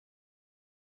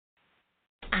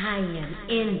With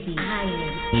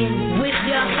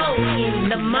your host,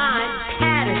 Lamont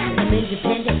Patterson. I'm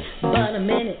independent, but a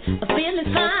minute. I'm feeling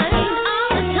fine all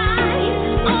the time.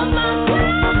 On my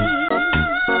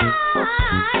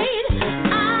pride,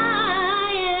 I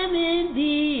am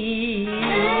indeed.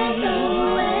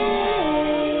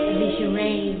 Alicia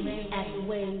Rain at the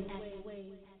wave.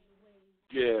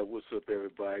 Yeah, what's up,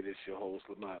 everybody? This is your host,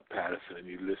 Lamont Patterson, and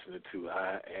you're listening to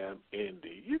I Am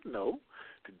Indie. You know,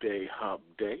 today, hump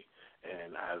day.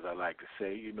 And as I like to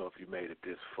say, you know, if you made it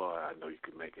this far, I know you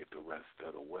can make it the rest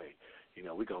of the way. You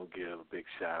know, we're going to give a big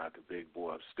shout out to Big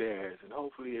Boy upstairs, and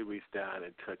hopefully it reach down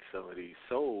and touch some of these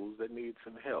souls that need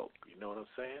some help. You know what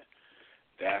I'm saying?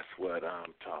 That's what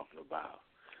I'm talking about.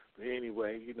 But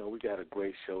anyway, you know, we got a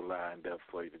great show lined up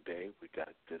for you today. We got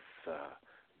this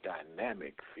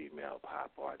dynamic female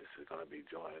pop artist who's going to be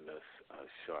joining us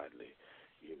shortly.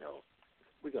 You know,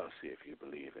 we're going to see if you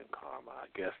believe in karma. Our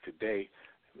guest today,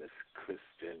 Miss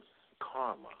Kristen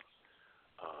Karma,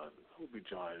 who'll be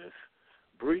joining us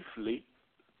briefly.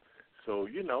 So,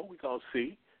 you know, we're going to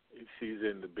see if she's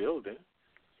in the building.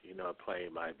 You know, a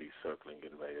plane might be circling,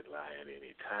 getting ready to land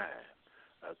any time.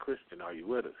 Kristen, are you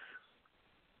with us?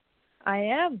 I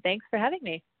am. Thanks for having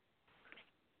me.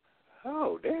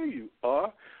 Oh, there you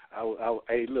are.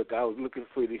 Hey, look, I was looking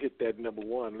for you to hit that number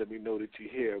one. Let me know that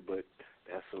you're here, but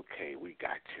that's okay. We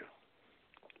got you.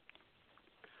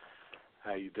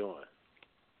 How you doing?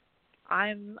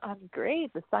 I'm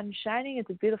great. The sun's shining. It's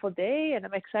a beautiful day, and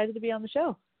I'm excited to be on the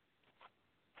show.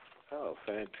 Oh,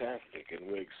 fantastic!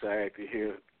 And we're excited to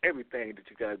hear everything that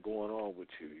you got going on with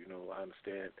you. You know, I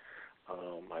understand,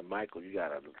 Michael, you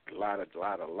got a lot of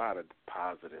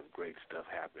positive, great stuff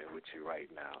happening with you right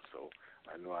now. So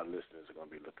I know our listeners are going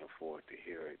to be looking forward to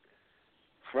hear it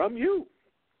from you.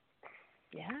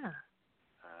 Yeah.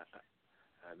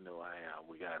 I know I am.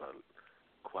 We got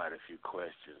quite a few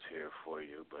questions here for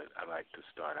you, but I like to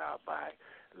start out by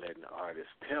letting the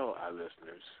artists tell our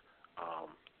listeners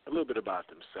a little bit about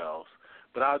themselves.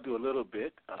 But I'll do a little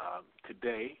bit.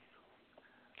 Today,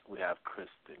 we have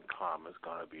Kristen Karma is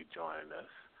going to be joining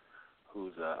us,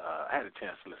 who's I had a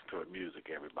chance to listen to her music,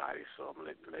 everybody, so I'm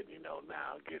letting you know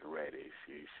now. Get ready.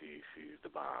 She's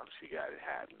the bomb. She got it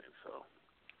happening, so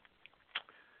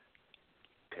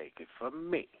take it from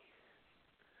me.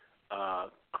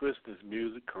 Kristen's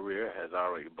music career has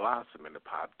already blossomed in the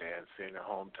pop dance scene, her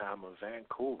hometown of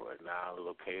Vancouver, now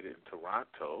located in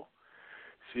Toronto.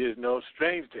 She is no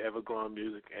stranger to ever-growing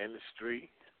music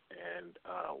industry, and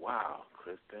wow,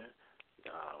 Kristen,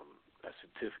 a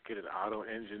certificate in auto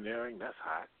engineering, that's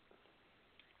hot.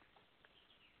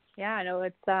 Yeah, I know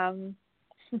it's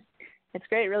it's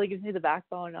great. It really gives me the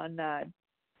backbone on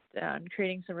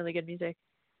creating some really good music.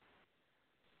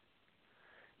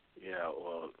 Yeah,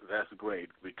 well, that's great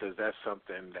because that's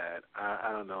something that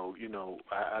I don't know. You know,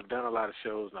 I've done a lot of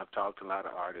shows and I've talked to a lot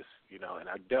of artists. You know, and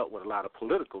I've dealt with a lot of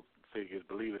political figures,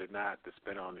 believe it or not, that's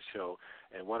been on the show.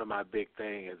 And one of my big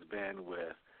thing has been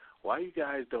with why you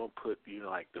guys don't put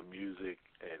like the music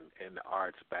and the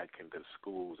arts back into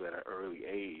schools at an early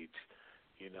age.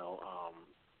 You know,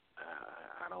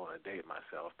 I don't want to date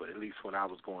myself, but at least when I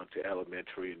was going to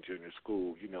elementary and junior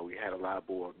school, you know, we had a lot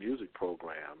more music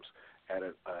programs at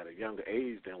a younger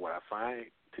age than what I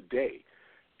find today.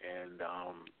 And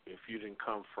if you didn't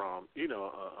come from,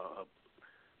 a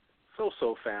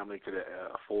so-so family could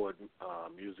afford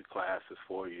music classes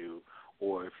for you,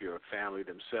 or if your family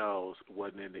themselves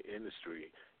wasn't in the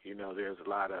industry, there's a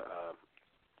lot of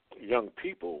young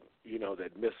people,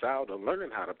 that miss out on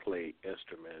learning how to play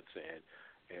instruments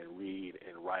and read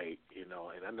and write, and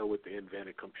I know with the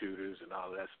invented computers and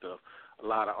all that stuff, a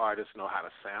lot of artists know how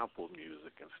to sample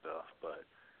music and stuff, but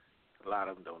a lot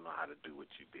of them don't know how to do what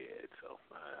you did, so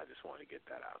I just want to get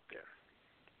that out there.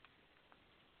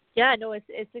 Yeah, no,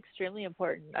 it's extremely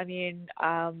important. I mean,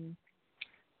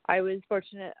 I was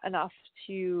fortunate enough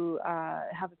to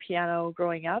have a piano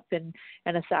growing up and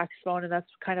a saxophone, and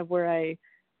that's kind of where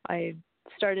I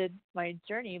started my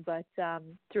journey, but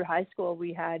through high school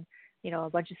we had a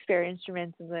bunch of spare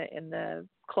instruments in the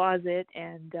closet,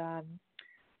 and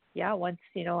once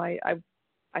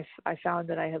I found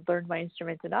that I had learned my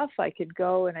instruments enough, I could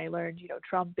go and I learned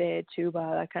trumpet,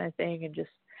 tuba, that kind of thing, and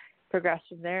just progressed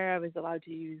from there. I was allowed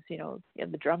to use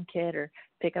the drum kit or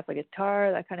pick up a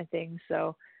guitar, that kind of thing.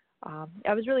 So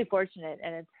I was really fortunate,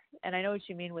 and I know what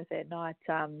you mean with it not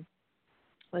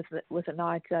with it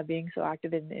not being so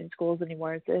active in schools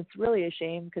anymore. It's really a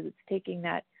shame because it's taking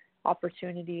that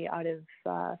opportunity out of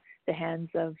the hands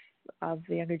of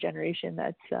the younger generation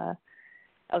that's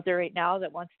out there right now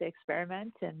that wants to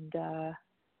experiment and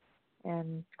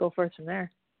go forth from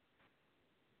there.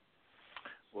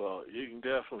 Well, you can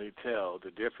definitely tell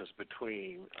the difference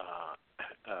between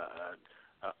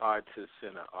an artist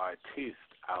and an artiste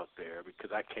out there,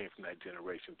 because I came from that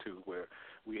generation too, where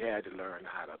we had to learn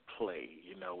how to play.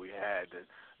 We had to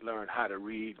learn how to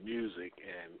read music,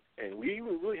 and we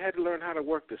even really had to learn how to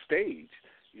work the stage.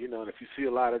 And if you see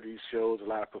a lot of these shows, a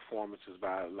lot of performances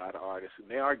by a lot of artists, and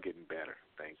they are getting better,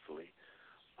 thankfully.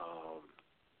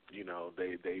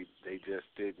 They just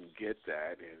didn't get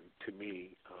that, and to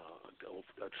me,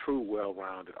 a true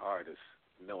well-rounded artist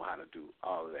know how to do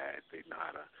all of that. They know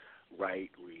how to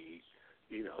write, read,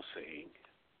 sing,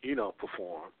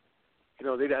 perform.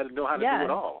 They got to know how to do it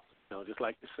all. Just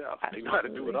like yourself, Absolutely. They know how to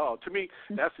do it all. To me,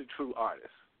 that's a true artist.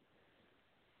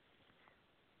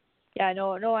 Yeah,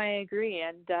 no, I agree,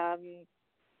 and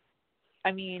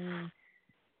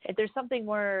there's something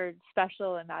more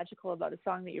special and magical about a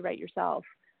song that you write yourself,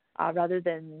 rather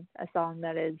than a song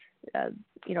that is,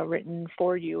 written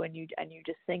for you and you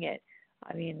just sing it.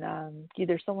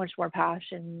 There's so much more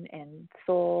passion and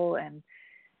soul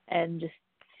and just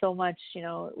so much,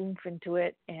 oomph into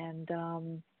it. And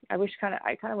I kind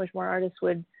of wish more artists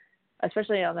would,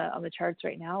 especially on the charts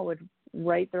right now, would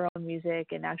write their own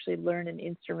music and actually learn an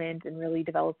instrument and really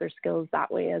develop their skills that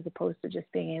way, as opposed to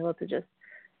just being able to just,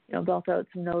 belt out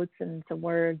some notes and some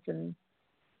words and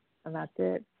that's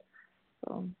it.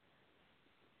 So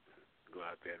go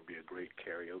out there and be a great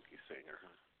karaoke singer, huh?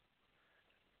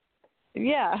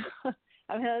 Yeah,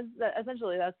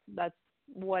 essentially that's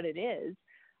what it is.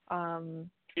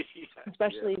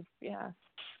 Especially, yeah.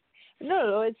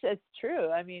 No, it's true.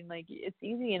 It's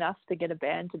easy enough to get a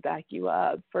band to back you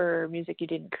up for music you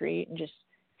didn't create and just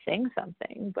sing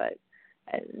something, but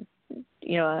at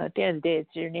the end of the day,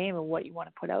 it's your name and what you want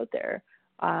to put out there,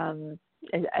 and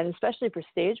especially for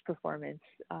stage performance.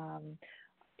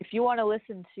 If you want to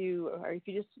listen to, or if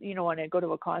you just want to go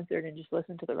to a concert and just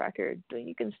listen to the record,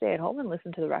 you can stay at home and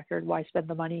listen to the record. Why spend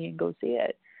the money and go see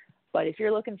it? But if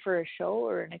you're looking for a show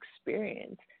or an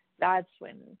experience, that's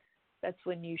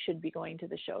when you should be going to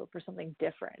the show for something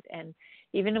different. And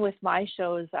even with my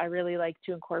shows, I really like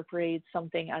to incorporate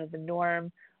something out of the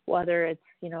norm, whether it's,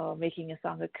 making a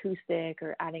song acoustic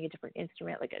or adding a different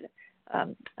instrument, like a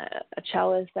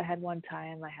cellist I had one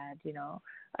time. I had,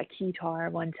 a guitar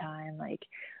one time,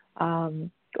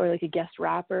 or like a guest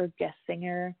rapper, guest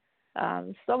singer.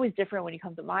 It's always different when you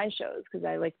come to my shows, because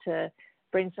I like to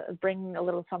bring a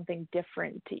little something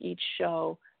different to each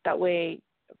show. That way,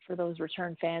 for those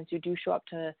return fans who do show up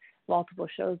to multiple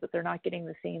shows, but they're not getting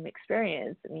the same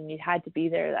experience. You had to be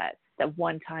there that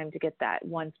one time to get that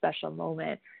one special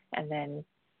moment. And then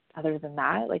other than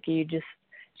that, you just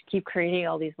keep creating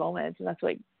all these moments, and that's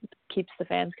what keeps the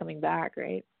fans coming back,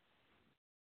 right?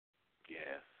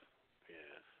 Yes.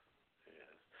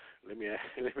 Let me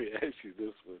ask you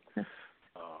this one.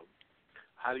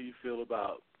 How do you feel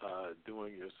about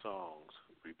doing your songs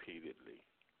repeatedly?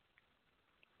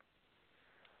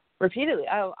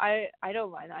 Oh, I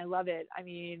don't mind. I love it.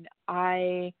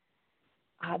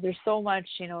 There's so much,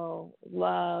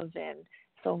 love and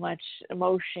so much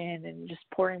emotion and just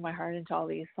pouring my heart into all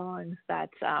these songs that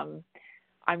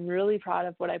I'm really proud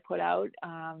of what I put out.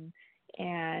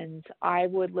 And I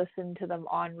would listen to them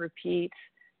on repeat,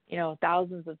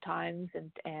 thousands of times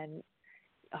and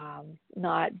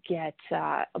not get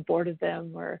bored of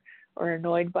them or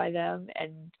annoyed by them.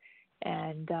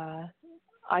 And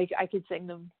I could sing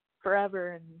them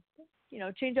forever and,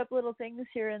 change up little things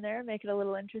here and there, make it a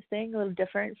little interesting, a little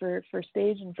different for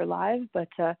stage and for live. But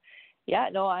I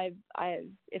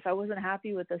if I wasn't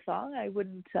happy with the song, I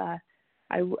wouldn't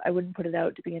put it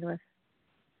out to begin with.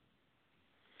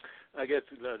 I guess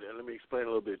let me explain a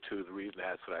little bit too. The reason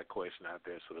I asked for that question out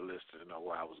there, so the listeners know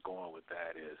where I was going with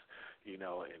that is, in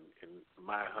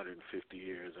my 150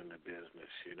 years in the business,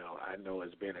 I know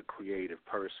as being a creative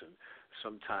person,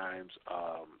 sometimes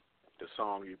the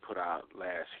song you put out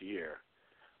last year,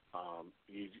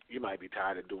 you might be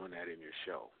tired of doing that in your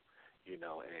show, and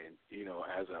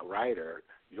as a writer,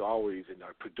 you always, and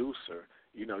a producer,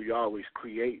 you're always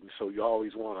creating, so you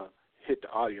always want to hit the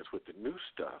audience with the new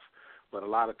stuff. But a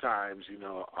lot of times,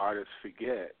 artists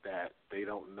forget that they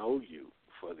don't know you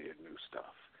for their new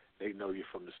stuff. They know you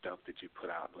from the stuff that you put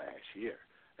out last year.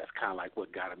 That's kind of like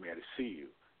what got them there to see you.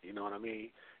 You know what I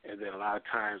mean? And then a lot of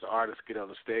times artists get on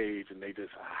the stage and they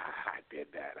just, I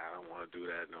did that. I don't want to do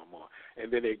that no more.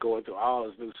 And then they go into all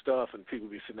this new stuff and people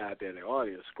be sitting out there in the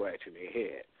audience scratching their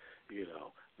head.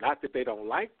 Not that they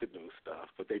don't like the new stuff,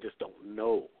 but they just don't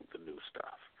know the new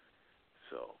stuff.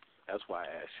 So that's why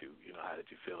I asked you, how did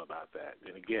you feel about that?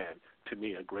 And again, to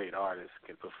me, a great artist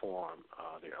can perform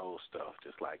their old stuff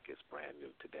just like it's brand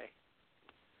new today.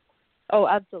 Oh,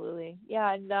 absolutely.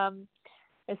 Yeah, and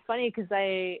it's funny because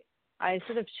I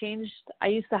sort of changed. I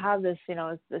used to have this,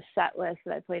 this set list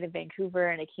that I played in Vancouver,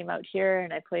 and I came out here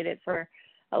and I played it for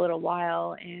a little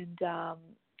while, and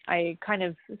I kind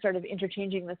of started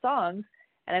interchanging the songs,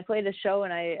 and I played a show,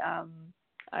 and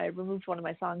I removed one of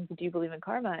my songs, Do You Believe in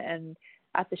Karma? And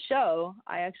at the show,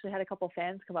 I actually had a couple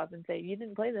fans come up and say, you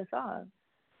didn't play this song.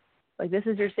 Like, this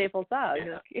is your staple song.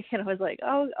 Yeah. And I was like,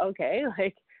 oh, okay.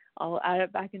 Like, I'll add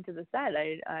it back into the set.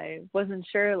 I wasn't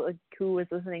sure like who was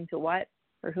listening to what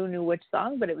or who knew which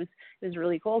song, but it was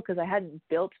really cool because I hadn't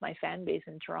built my fan base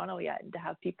in Toronto yet, and to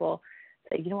have people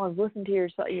say, I've listened to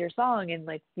your song and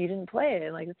like you didn't play it,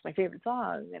 and like it's my favorite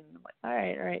song, and I'm like,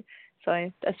 all right. So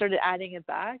I started adding it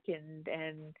back, and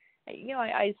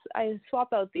I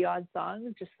swap out the odd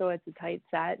songs just so it's a tight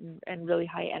set and really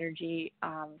high energy.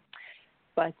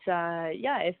 But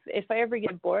if I ever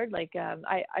get bored, like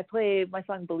I play my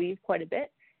song Believe quite a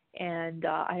bit, and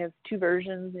I have two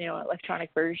versions, electronic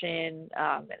version,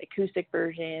 an acoustic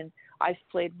version. I've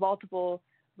played multiple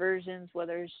versions,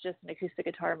 whether it's just an acoustic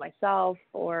guitar myself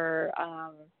or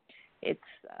it's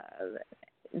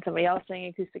somebody else playing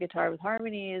acoustic guitar with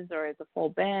harmonies, or it's a full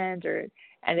band,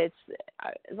 and it's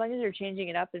as long as you're changing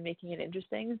it up and making it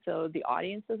interesting so the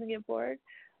audience doesn't get bored,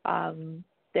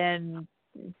 then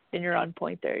you're on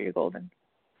point there. You're golden.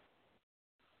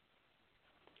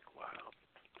 Wow.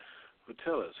 Well,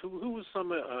 tell us, who was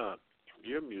some of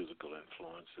your musical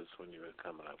influences when you were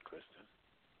coming up, Kristen?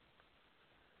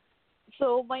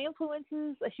 So my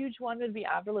influences, a huge one would be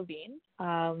Avril Lavigne.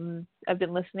 I've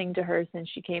been listening to her since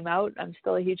she came out. I'm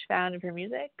still a huge fan of her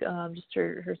music, just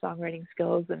her songwriting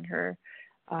skills and her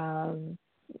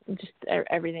just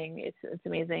everything. It's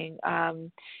amazing.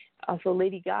 Also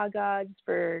Lady Gaga, just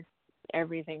for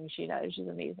everything she does. She's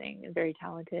amazing and very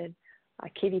talented.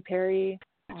 Katy Perry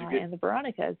and the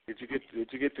Veronicas. Did you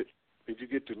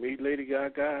get to meet Lady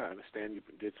Gaga? I understand you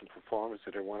did some performance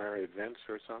at one of her events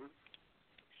or something.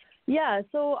 Yeah,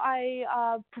 so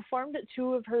I performed at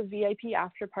two of her VIP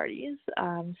after parties.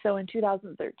 So in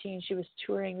 2013, she was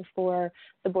touring for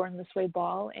the Born This Way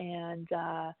ball, and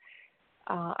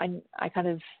I kind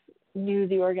of knew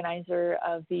the organizer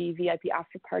of the VIP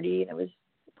after party, and it was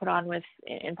put on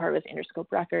in part with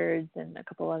Interscope Records and a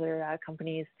couple other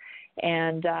companies.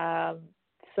 And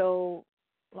so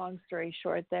long story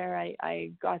short there,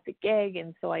 I got the gig,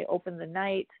 and so I opened the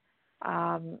night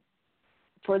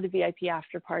for the VIP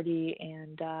after party,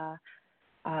 and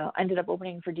ended up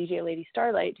opening for DJ Lady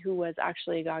Starlight, who was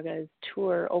actually Gaga's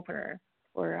tour opener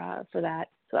for that.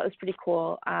 So that was pretty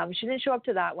cool. She didn't show up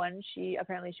to that one.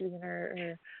 Apparently she was in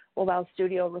her mobile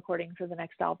studio recording for the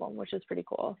next album, which is pretty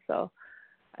cool. So,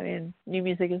 I mean, new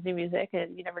music is new music,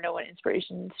 and you never know when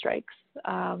inspiration strikes.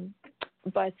 I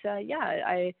was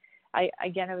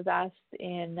asked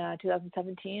in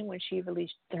 2017 when she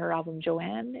released her album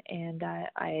Joanne, and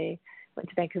I went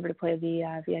to Vancouver to play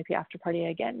the VIP after party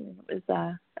again. It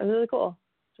was really cool.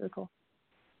 It was really cool.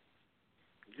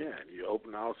 Yeah, you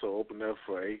also opened up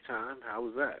for Akon. How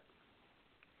was that?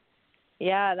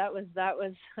 Yeah, that was that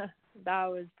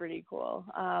was pretty cool.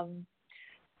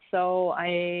 So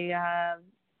he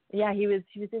was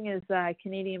doing his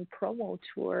Canadian promo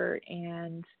tour,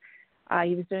 and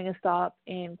he was doing a stop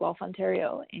in Guelph,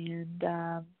 Ontario, and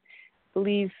I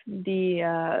believe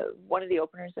one of the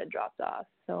openers had dropped off.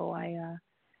 So I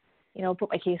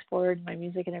put my case forward, my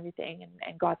music and everything,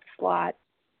 and got the slot,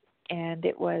 and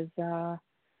it was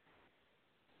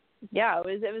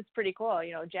it was pretty cool,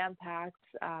 jam packed.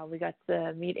 We got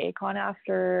to meet Akon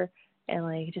after,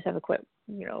 and just have a quick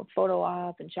photo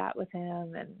op and chat with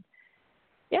him, and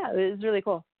yeah, it was really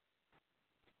cool.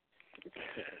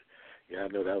 Yeah, I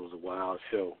know that was a wild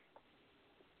show.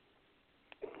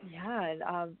 Yeah,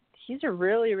 and he's a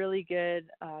really, really good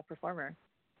performer.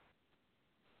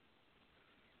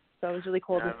 So it was really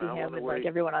cool to see him and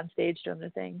everyone on stage doing their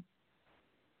thing.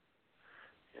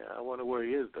 Yeah, I wonder where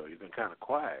he is, though. He's been kind of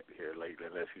quiet here lately,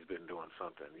 unless he's been doing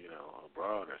something,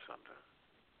 abroad or something.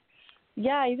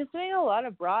 Yeah, he was doing a lot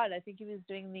abroad. I think he was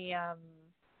doing the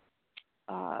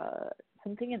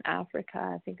something in Africa.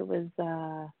 I think it was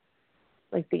the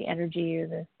energy or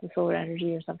the solar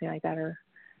energy or something like that. Or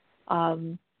I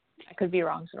could be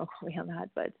wrong, so don't quote me on that.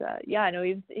 But I know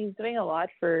he's doing a lot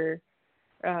for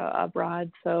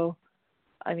abroad. So,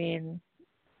 I mean,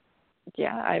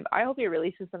 yeah, I hope he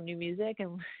releases some new music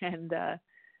and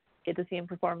get to see him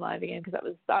perform live again, because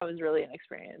that was really an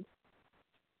experience.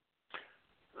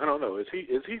 I don't know. Is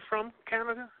he from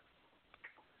Canada?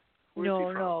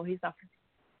 No, he's not from.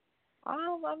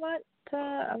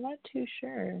 I'm not too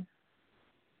sure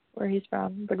where he's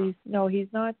from, but he's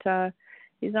not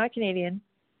Canadian.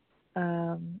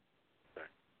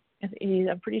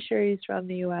 I'm pretty sure he's from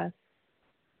the U.S.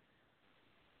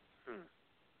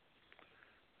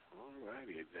 All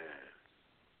righty then.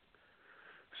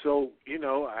 So,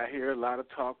 I hear a lot of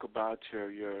talk about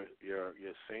your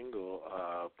single,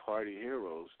 Party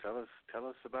Heroes. Tell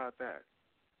us about that.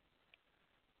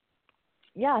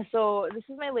 Yeah, so this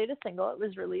is my latest single. It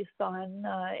was released on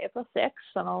April 6th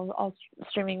on all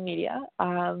streaming media.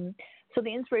 So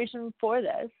the inspiration for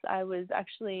this, I was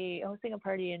actually hosting a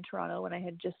party in Toronto when I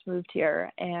had just moved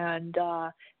here, and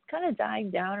kind of dying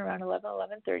down around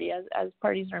 11:30 as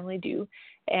parties normally do.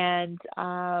 And,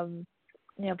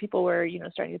 people were,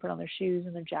 starting to put on their shoes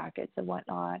and their jackets and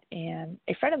whatnot. And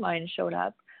a friend of mine showed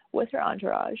up with her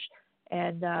entourage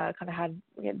and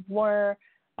we had more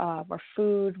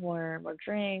food, more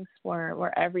drinks,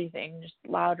 more everything, just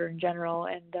louder in general,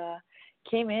 and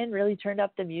came in, really turned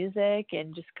up the music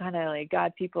and just kind of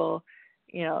got people,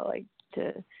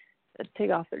 to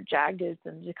take off their jackets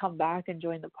and to come back and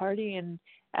join the party, and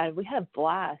we had a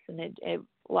blast, and it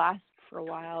lasted for a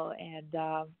while, and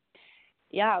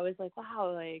I was like,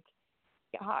 wow,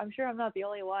 I'm sure I'm not the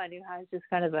only one who has just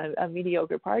kind of a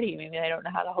mediocre party. Maybe I don't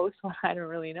know how to host one, I don't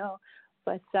really know,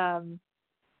 but I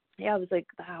was like,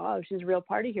 wow, she's a real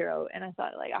party hero. And I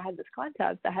thought, I had this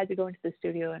concept. I had to go into the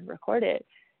studio and record it.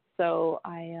 So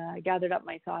I gathered up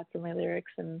my thoughts and my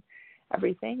lyrics and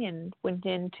everything and went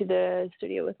into the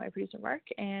studio with my producer, Mark,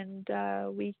 and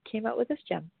we came out with this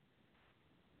gem.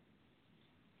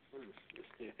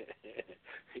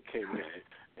 He came in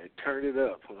and turned it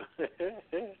up.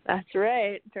 That's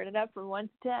right. Turn it up from 1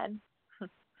 to 10.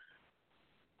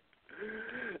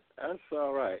 That's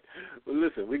all right. Well,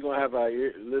 listen, we're going to have our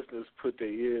listeners put their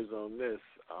ears on this.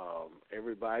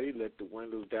 Everybody, let the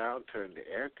windows down, turn the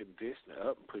air conditioner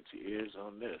up, and put your ears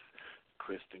on this.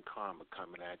 Kristen Karma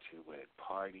coming at you with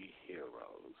Party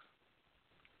Heroes.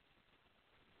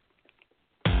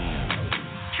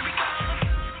 Here we go.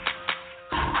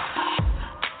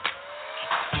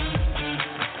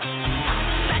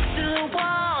 Back to the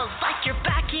walls, like you're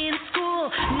back in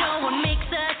school. No one makes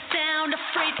a sound,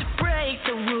 afraid to break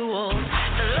the rules.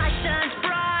 The light shines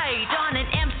bright on an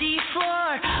empty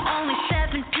floor. Only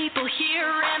 7 people here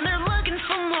and they're looking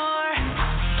for more.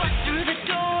 Bust through the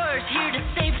doors, here to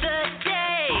save the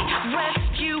day.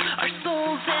 Rescue our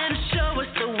souls and show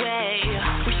us the way.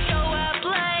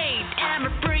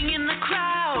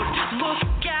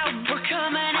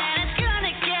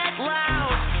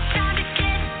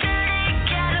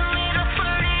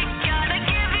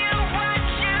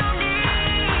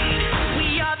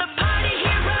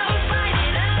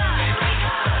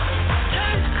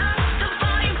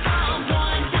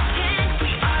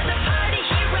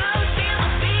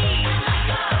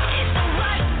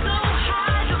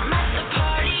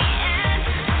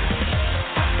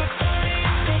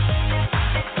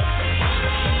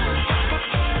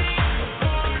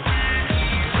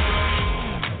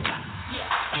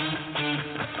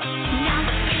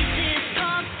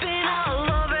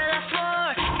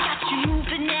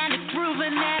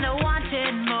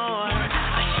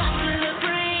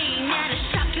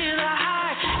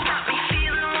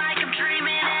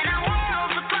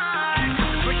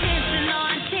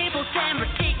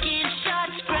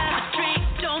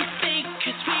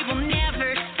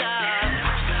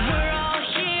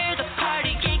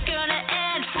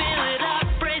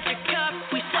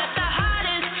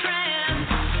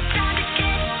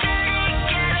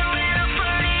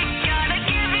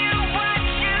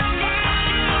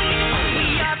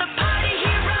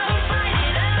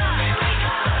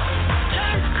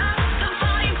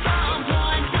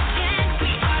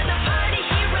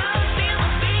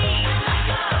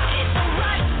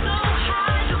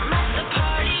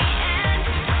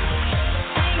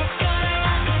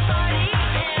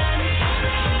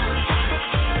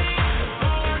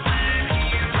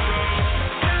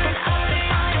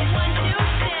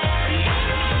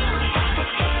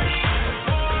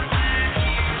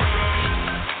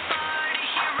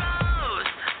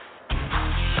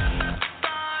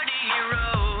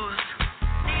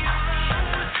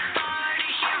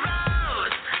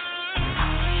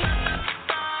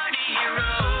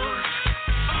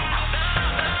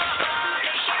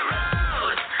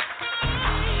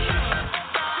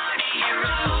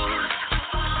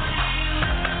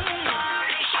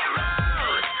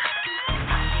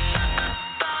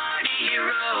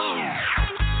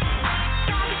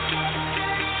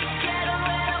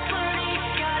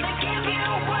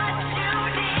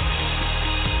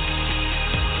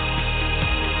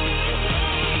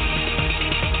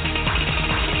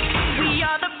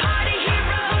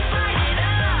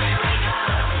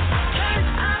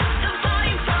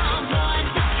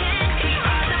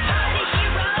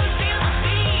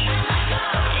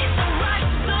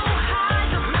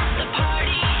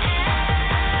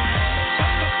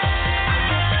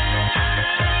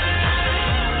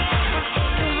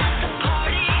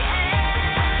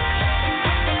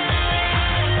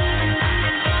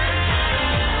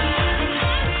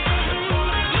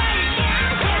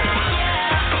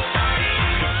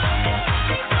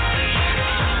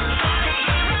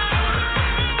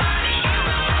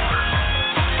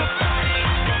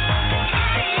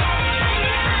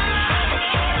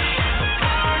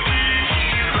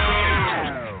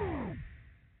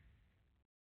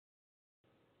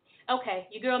 Okay,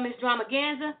 your girl Miss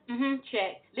Dramaganza,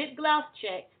 check. Lip gloss,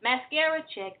 check. Mascara,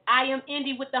 check. I am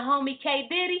indie with the homie K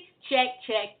Diddy, check.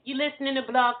 You listening to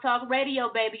Blog Talk Radio,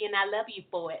 baby, and I love you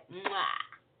for it. Mwah.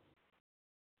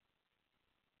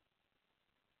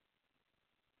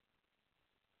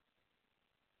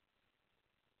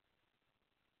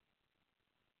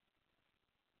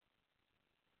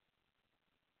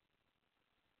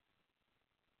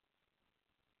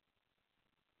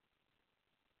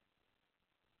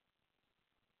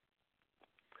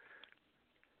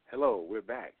 Hello, we're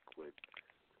back with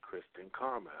Kristen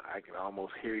Karma. I can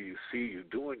almost hear you, see you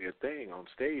doing your thing on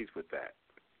stage with that.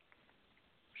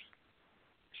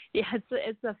 Yeah,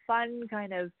 it's a fun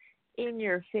kind of in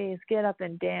your face, get up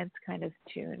and dance kind of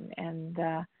tune, and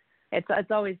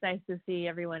it's always nice to see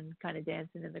everyone kind of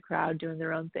dancing in the crowd, doing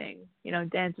their own thing. You know,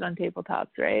 dancing on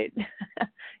tabletops, right?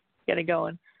 Get it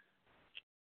going.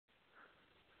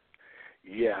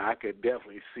 Yeah, I could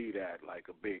definitely see that, like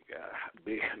a big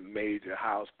major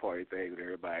house party thing with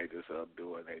everybody just up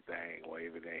doing their thing,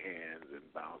 waving their hands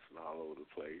and bouncing all over the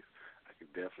place. I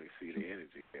could definitely see the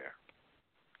energy there.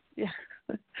 Yeah.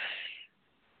 I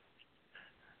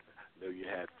know you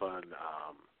had fun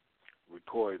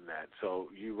recording that.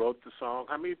 So you wrote the song.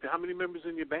 How many members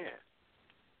in your band?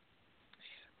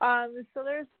 So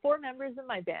there's 4 members in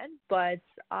my band, but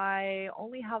I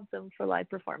only have them for live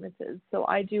performances. So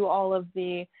I do all of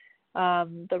the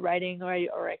writing,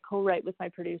 or I co-write with my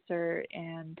producer,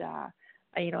 and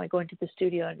I go into the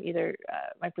studio and either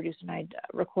my producer and I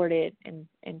record it and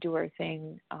do our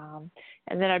thing, and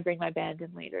then I bring my band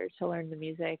in later to learn the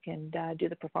music and do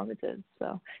the performances.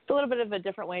 So it's a little bit of a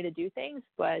different way to do things,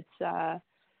 but I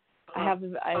have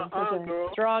such a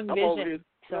strong vision.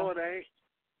 No, it ain't.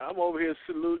 I'm over here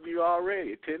saluting you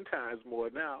already 10 times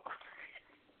more now.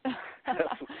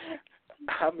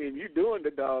 I mean, you're doing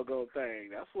the doggone thing.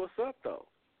 That's what's up, though.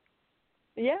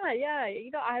 Yeah.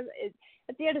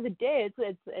 At the end of the day,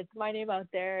 it's my name out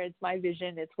there. It's my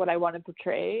vision. It's what I want to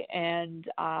portray. And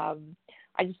I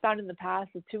just found in the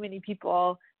past with too many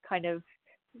people kind of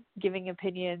giving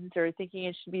opinions or thinking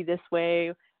it should be this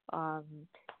way or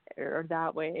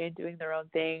that way and doing their own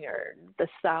thing or the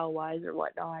style-wise or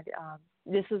whatnot.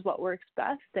 This is what works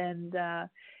best, and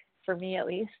for me at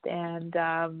least. And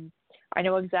I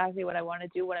know exactly what I want to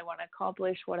do, what I want to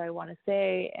accomplish, what I want to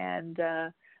say, and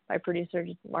my producer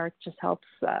Mark just helps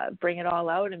bring it all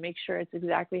out and make sure it's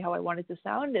exactly how I want it to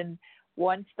sound. And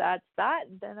once that's that,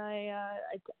 then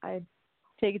I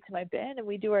take it to my band and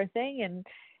we do our thing,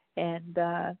 and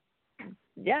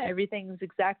everything's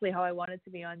exactly how I want it to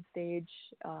be on stage,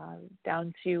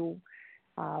 down to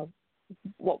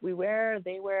what we wear,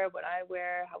 they wear, what I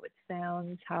wear, how it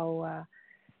sounds, how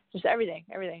just everything.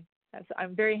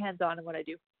 I'm very hands-on in what I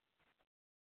do.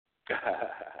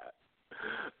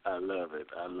 I love it.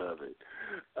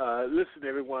 Listen,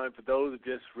 everyone, for those that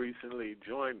just recently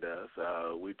joined us,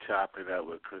 we chopping it up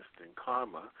with Kristen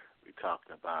Karma. We're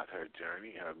talking about her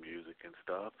journey, her music and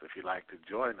stuff. If you'd like to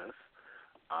join us,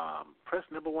 press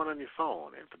number 1 on your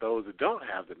phone. And for those who don't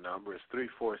have the number, it's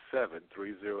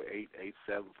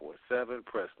 347-308-8747.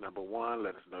 Press number 1.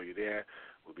 Let us know you're there.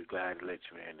 We'll be glad to let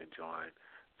you in and join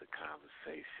the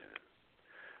conversation.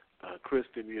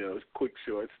 Kristen, quick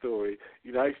short story.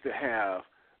 I used to have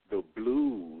the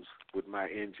blues with my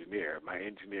engineer.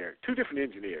 2 different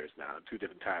engineers now, 2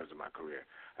 different times in my career.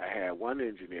 I had one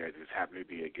engineer that just happened to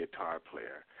be a guitar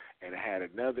player, and I had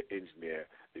another engineer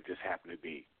that just happened to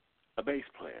be a bass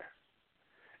player.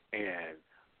 And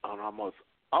on almost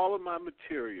all of my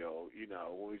material,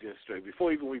 when we just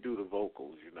before even we do the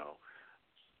vocals,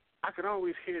 I could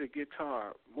always hear the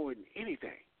guitar more than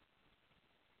anything.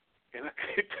 And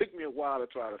it took me a while to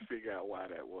try to figure out why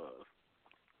that was.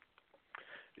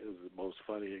 It was the most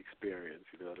funny experience,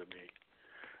 you know what I mean?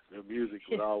 The music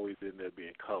was always in there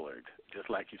being colored. Just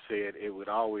like you said, it would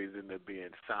always end up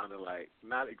sounding like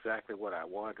not exactly what I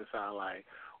wanted to sound like,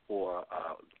 or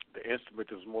the instrument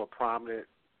that was more prominent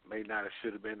may not have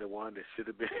should have been the one that should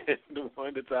have been the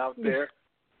one that's out there.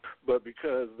 But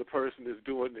because the person is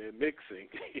doing the mixing,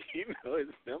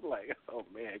 I'm like, oh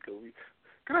man,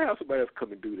 can I have somebody else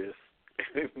come and do this?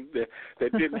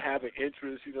 that didn't have an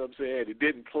interest, you know what I'm saying? It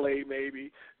didn't play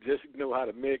maybe, just know how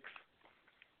to mix.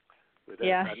 But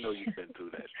I know you've been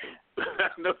through that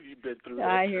too.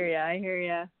 I hear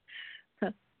you.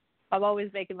 I'm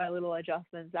always making my little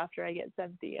adjustments after I get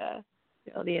sent the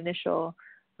initial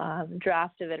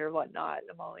draft of it or whatnot.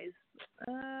 I'm always,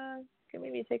 can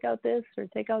maybe take out this or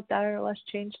take out that or let's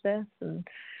change this. And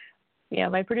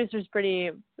my producer's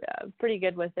pretty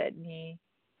good with it, and he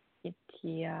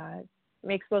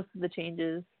makes most of the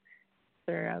changes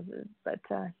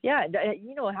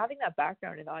Having that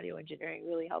background in audio engineering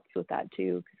really helps with that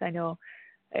too, because I know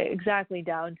exactly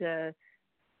down to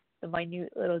the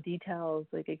minute little details,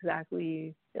 like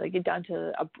exactly like get down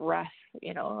to a breath,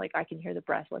 like I can hear the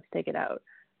breath, let's take it out,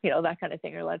 that kind of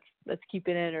thing, or let's keep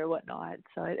it in or whatnot.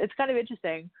 So it's kind of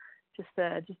interesting just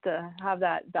to have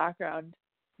that background,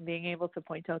 being able to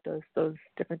point out those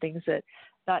different things that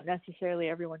not necessarily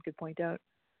everyone could point out.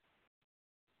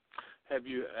 Have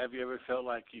you ever felt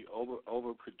like you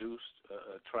overproduced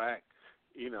a track?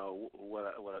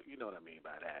 What you know what I mean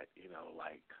by that.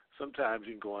 Like sometimes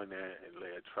you can go in there and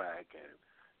lay a track, and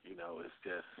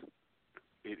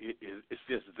it's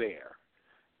just there,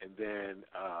 and then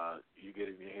you get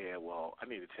in your head, well, I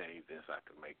need to change this. I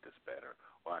can make this better,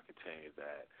 or I can change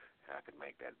that. And I can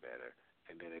make that better.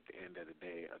 And then at the end of the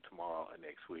day, or tomorrow or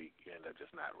next week, you end up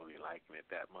just not really liking it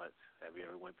that much. Have you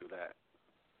ever went through that?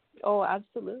 Oh,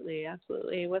 absolutely.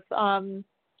 With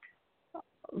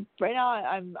right now,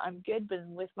 I'm good, but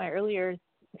with my earlier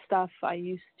stuff, I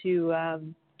used to.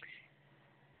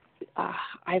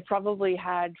 I probably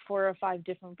had 4 or 5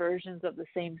 different versions of the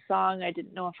same song. I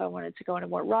didn't know if I wanted to go in a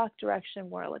more rock direction,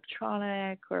 more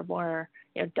electronic, or more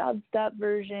dubstep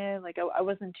version. Like I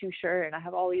wasn't too sure, and I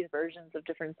have all these versions of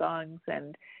different songs,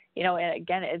 and and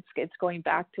again, it's going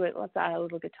back to it. Let's add a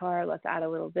little guitar, let's add a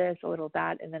little this, a little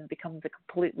that, and then it becomes a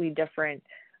completely different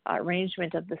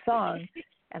arrangement of the song.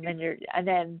 And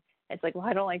then it's like, well,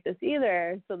 I don't like this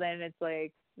either. So then it's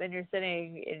like, then you're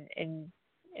sitting in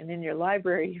your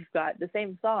library, you've got the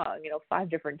same song, 5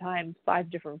 different times, 5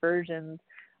 different versions.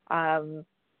 I've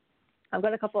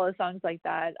got a couple of songs like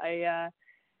that.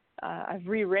 I've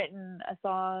rewritten a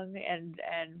song and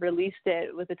released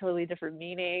it with a totally different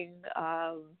meaning.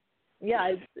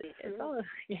 It's all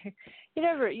you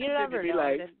never know.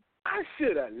 Like, I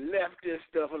should have left this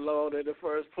stuff alone in the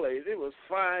first place. It was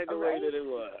fine the way that it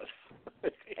was.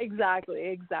 Exactly.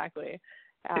 It's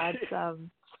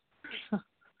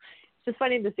just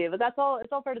funny to see, but it's all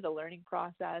part of the learning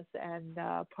process and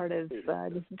part of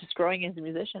just growing as a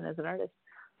musician, as an artist.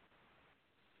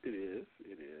 It is.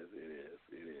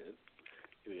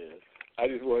 I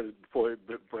just wanted to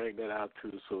bring that out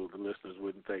too, so the listeners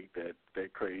wouldn't think that they're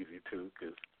crazy too,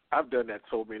 because I've done that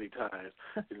so many times.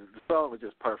 The song was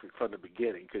just perfect from the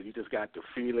beginning, because you just got the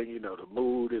feeling, the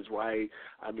mood is right.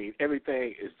 I mean,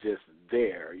 everything is just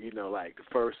there. Like the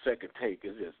first, second take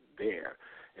is just there.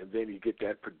 And then you get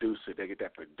that producer, they get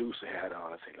that producer hat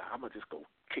on and say, I'm going to just go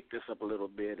kick this up a little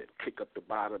bit and kick up the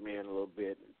bottom end a little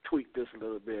bit and tweak this a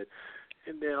little bit.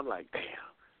 And then I'm like,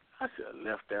 damn, I should have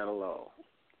left that alone.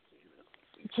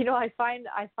 I find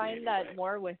that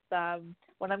more with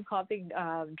when I'm comping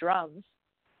drums,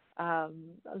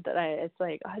 it's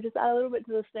like I just add a little bit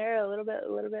to the snare, a little bit,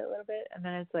 and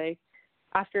then it's like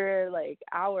after like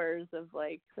hours of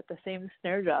like with the same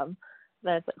snare drum,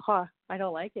 then it's like, I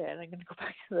don't like it, and I'm gonna go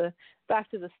back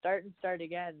to the start and start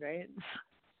again, right?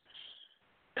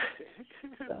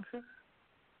 So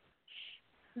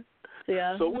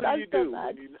yeah. So what do you do?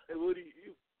 What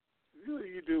do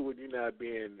you do when you're not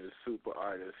being the super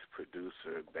artist,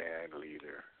 producer, band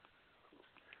leader?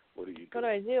 What do you do? What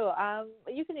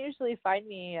do? You can usually find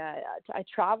me. I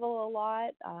travel a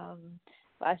lot.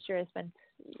 Last year I spent.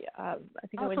 I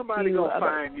think How's I went somebody to. Gonna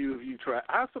find you if you try?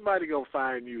 How's somebody gonna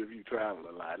find you if you travel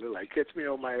a lot? They're like, catch me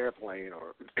on my airplane,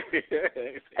 or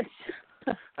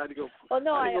how do you go? Well,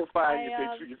 no, how do you go find you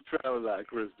if you travel a lot,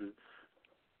 Kristen?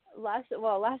 Last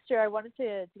year I wanted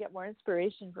to get more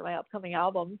inspiration for my upcoming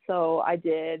album, so I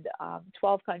did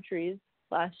 12 countries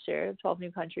last year, 12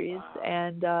 new countries, wow.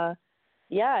 And I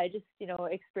just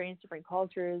experienced different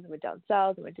cultures. I went down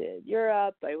south, I went to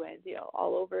Europe, I went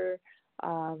all over.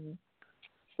 So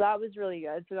that was really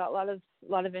good. So I got a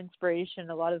lot of inspiration,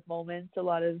 a lot of moments, a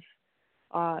lot of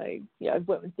I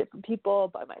went with different people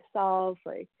by myself,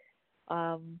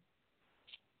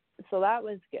 so that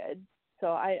was good.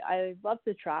 So I love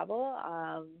to travel,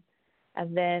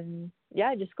 and then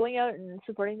just going out and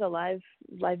supporting the live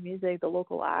music, the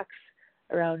local acts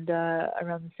around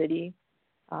the city,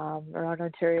 around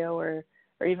Ontario, or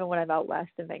even when I'm out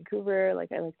west in Vancouver.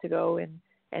 Like I like to go and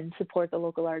support the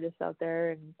local artists out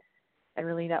there and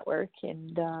really network,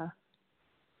 and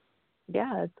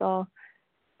it's all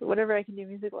whatever I can do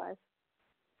music wise.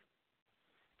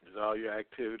 Is all your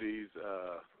activities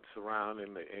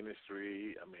surrounding the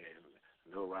industry? I mean,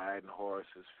 no riding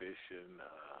horses, fishing,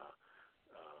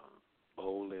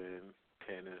 bowling,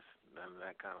 tennis, none of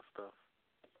that kind of stuff?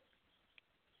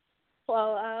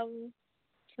 Well,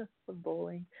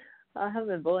 bowling. I haven't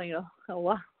been bowling in a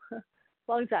while,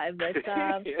 long time, but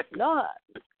no,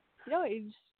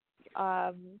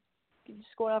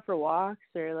 just going out for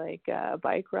walks or like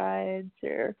bike rides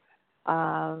or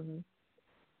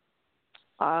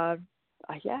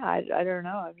yeah, I don't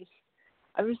know.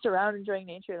 I'm just around enjoying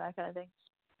nature, that kind of thing.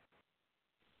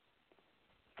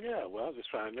 Yeah, well, I was just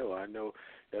trying to know. I know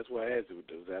that's why I asked you,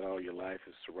 is that all your life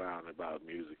is surrounded about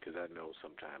music? Because I know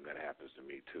sometimes that happens to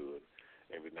me too. And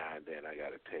every now and then I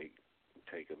got to take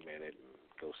a minute and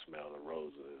go smell the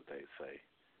roses, as they say.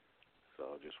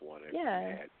 So I just wondered if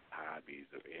you had hobbies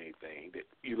or anything that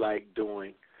you like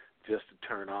doing just to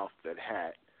turn off that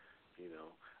hat, you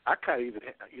know. I kind of even,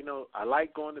 you know, I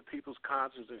like going to people's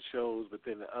concerts and shows, but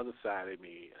then the other side of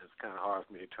me, it's kind of hard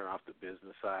for me to turn off the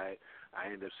business side. I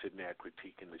end up sitting there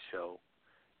critiquing the show,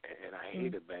 and I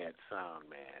hate a bad sound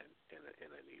man in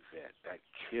an event. That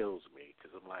kills me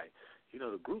because I'm like, you know,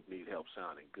 the group need help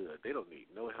sounding good. They don't need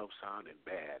no help sounding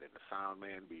bad, and the sound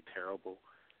man be terrible,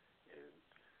 and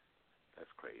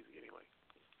that's crazy. Anyway,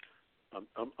 I'm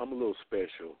a little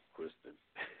special, Kristen.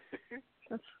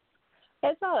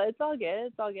 It's all good.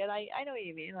 It's all good. I know what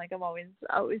you mean. Like I'm always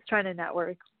trying to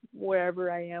network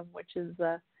wherever I am, which is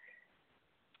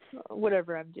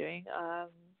whatever I'm doing.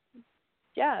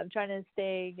 Yeah, I'm trying to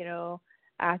stay, you know,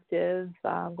 active.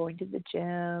 Going to the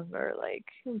gym or like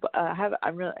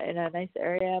I'm really in a nice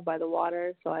area by the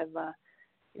water, so I'm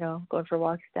you know, going for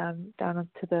walks down up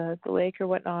to the lake or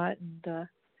whatnot, and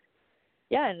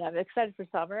yeah, and I'm excited for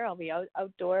summer. I'll be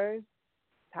outdoors,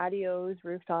 patios,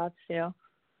 rooftops, you know.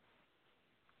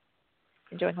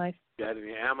 Enjoying life. Got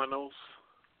any animals?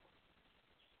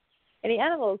 Any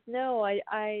animals? No,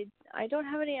 I don't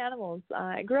have any animals.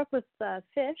 I grew up with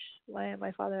fish.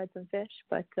 My father had some fish,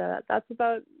 but that's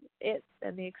about it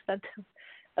and the extent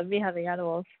of me having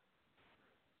animals.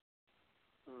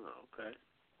 Oh, okay.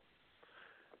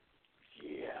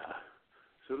 Yeah.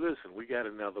 So listen, we got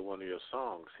another one of your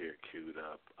songs here queued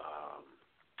up.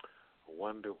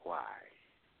 Wonder Why.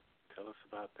 Tell us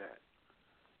about that.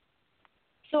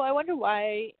 So I Wonder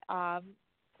Why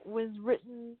was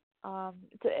written.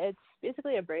 It's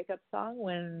basically a breakup song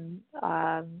when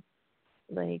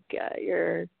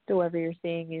whoever you're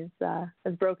seeing is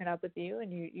has broken up with you,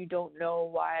 and you don't know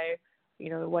why, you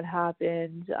know, what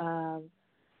happened.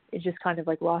 It's just kind of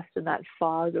like lost in that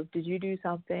fog of, did you do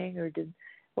something, or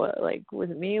was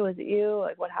it me, was it you,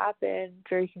 like what happened?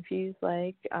 Very confused,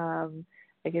 like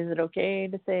is it okay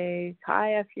to say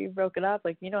hi after you've broken up?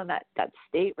 Like, you know, in that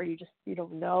state where you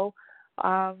don't know.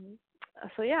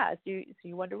 So yeah, so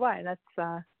you wonder why. That's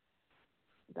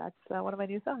one of my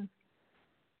new songs.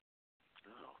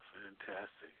 Oh,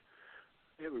 fantastic!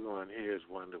 Everyone here is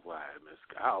wonder why.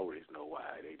 I always know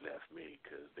why they left me,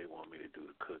 because they want me to do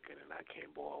the cooking and I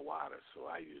can't boil water, so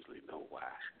I usually know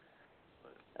why.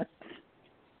 But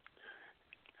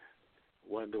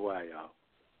wonder why, y'all.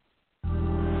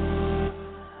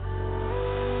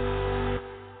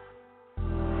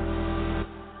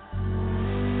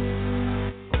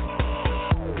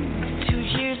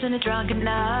 In a drunken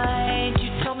night, you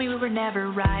told me we were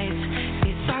never right.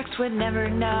 These sparks would never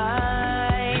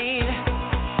ignite.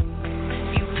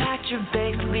 You packed your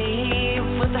big sleeve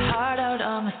with the heart out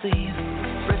on my sleeve,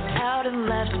 ripped out and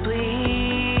left to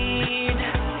bleed.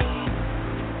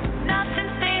 Nothing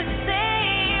stays the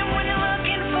same when you're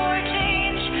looking for a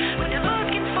change. When you're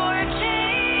looking for a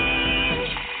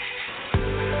change,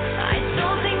 I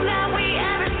don't think that we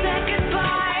ever said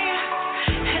goodbye,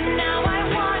 and now I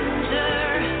wonder.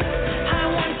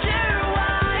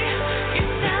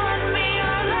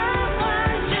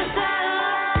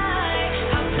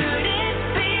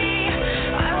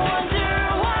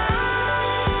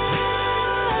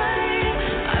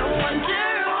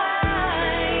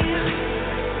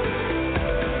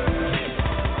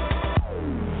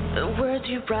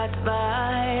 You brought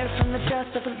by from the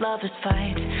dust of a lover's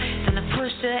fight, then I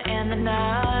pushed it in the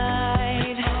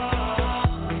night.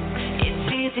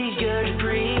 It's easier to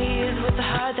breathe with a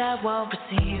heart that won't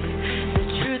receive. The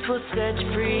truth will set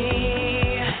you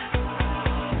free.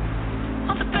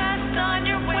 All the best on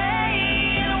your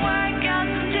way, it'll work out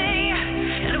someday.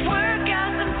 It'll work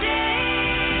out someday.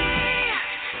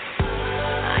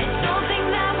 I don't think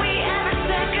that we ever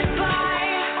said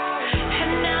goodbye,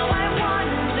 and now I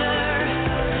wonder.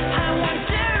 I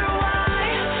wonder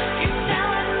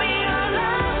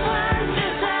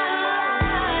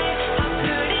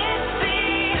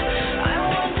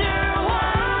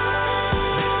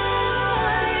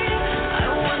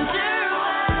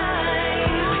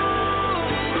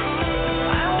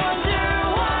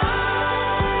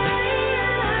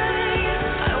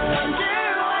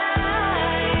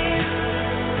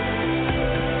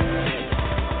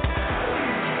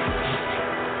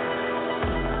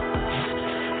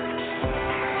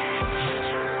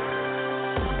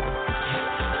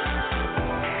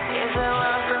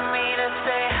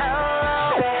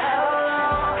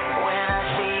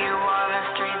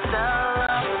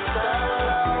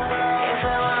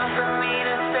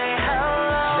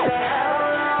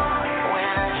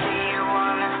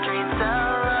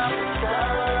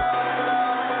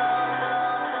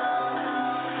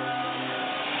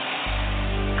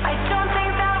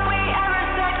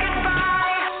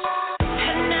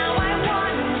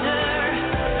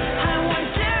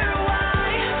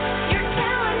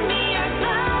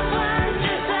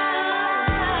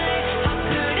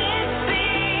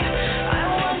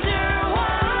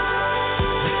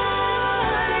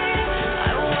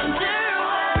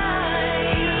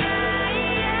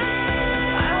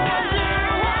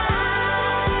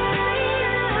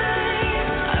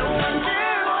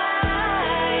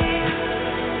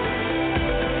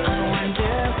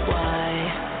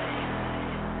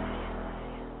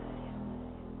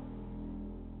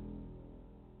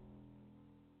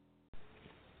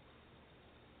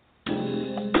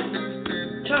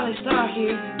out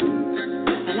here,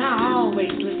 and I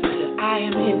always listen to I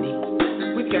Am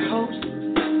Indie with your host,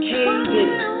 Kay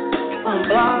Diddy, on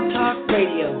Blog Talk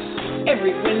Radio.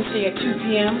 Every Wednesday at 2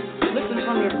 p.m., listen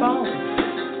from your phone.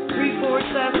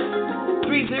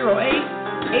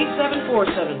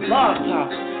 347-308-8747. Blog Talk.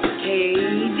 Kay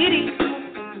Diddy.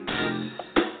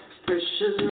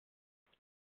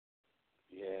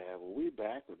 Yeah, well, we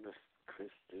back with Miss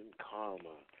Kristen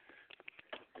Karma.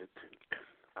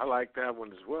 I like that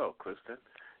one as well, Kristen.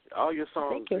 All your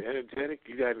songs are energetic.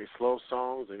 You got any slow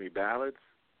songs, any ballads?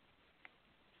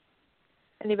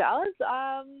 Any ballads?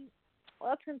 Well,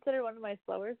 that's considered one of my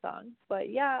slower songs. But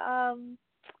yeah,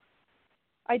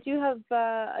 I do have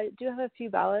a few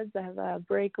ballads. I have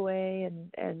Breakaway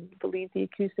and Believe the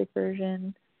acoustic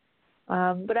version.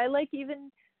 But I like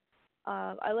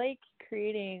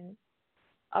creating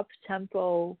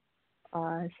up-tempo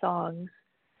songs,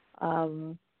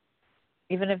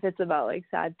 even if it's about like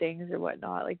sad things or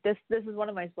whatnot. Like this is one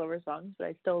of my slower songs, but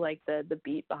I still like the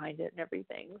beat behind it and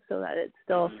everything, so that it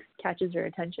still catches your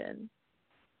attention.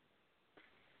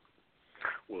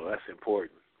 Well, that's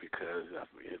important, because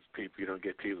if you don't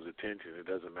get people's attention, it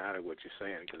doesn't matter what you're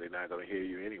saying, because they're not going to hear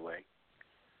you anyway.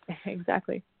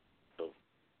 Exactly. So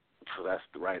that's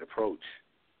the right approach.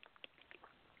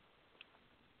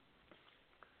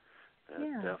 That's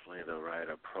definitely the right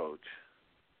approach.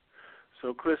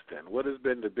 So, Kristen, what has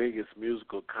been the biggest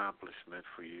musical accomplishment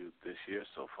for you this year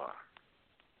so far?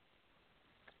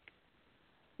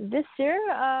 This year,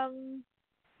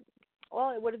 well,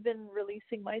 it would have been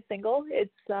releasing my single.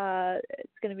 It's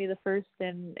going to be the first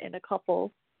in a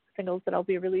couple singles that I'll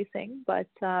be releasing. But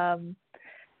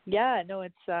yeah, no,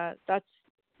 it's that's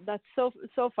so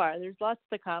far. There's lots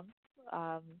to come.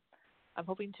 I'm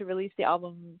hoping to release the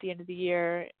album at the end of the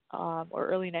year or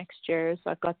early next year, so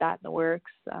I've got that in the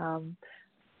works.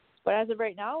 But as of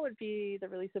right now, it would be the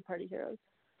release of Party Heroes.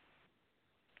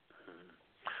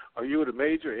 Are you at a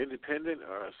major independent,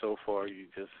 or so far you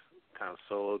just kind of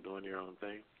solo doing your own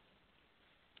thing?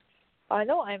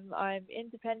 No, I'm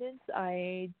independent.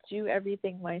 I do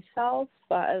everything myself,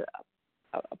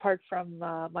 apart from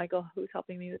Michael, who's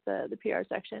helping me with the PR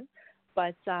section.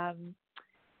 But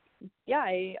yeah,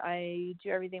 I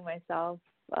do everything myself,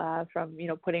 from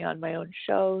putting on my own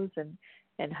shows and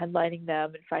headlining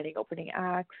them and finding opening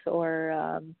acts,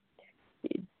 or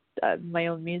my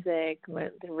own music,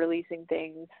 releasing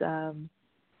things. Yeah,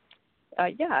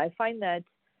 I find that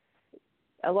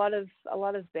a lot of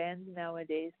bands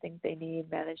nowadays think they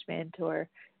need management, or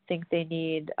think they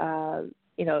need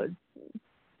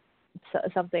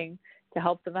something to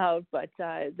help them out, but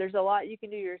there's a lot you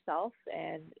can do yourself,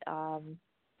 and oh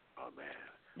man,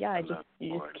 yeah, you got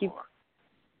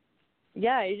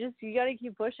to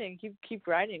keep pushing, keep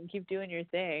writing, keep doing your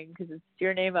thing, because it's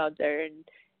your name out there, and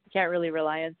you can't really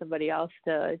rely on somebody else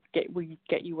to get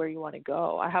you where you want to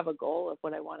go. I have a goal of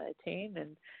what I want to attain,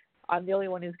 and I'm the only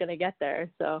one who's going to get there.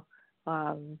 So,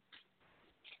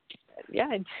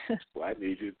 yeah. Well, I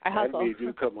need you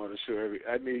to come on the show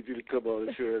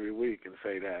every week and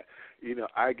say that.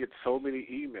 I get so many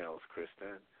emails,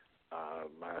 Kristen.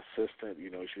 My assistant,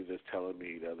 she was just telling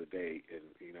me the other day, and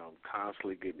I'm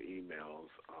constantly getting emails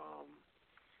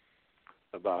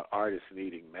about artists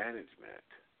needing management,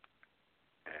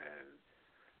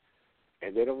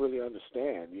 and they don't really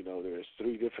understand. There's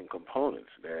three different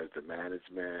components. There's the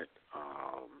management.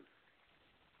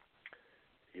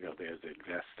 There's the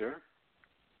investor,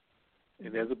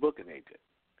 and there's a booking agent.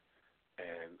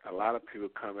 And a lot of people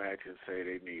come at you and say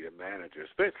they need a manager,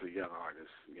 especially young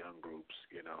artists, young groups.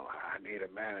 I need a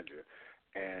manager.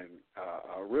 And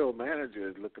a real manager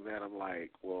is looking at them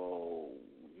like, well,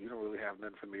 you don't really have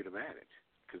nothing for me to manage,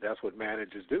 because that's what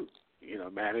managers do.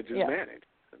 Managers manage.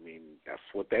 I mean,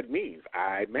 that's what that means.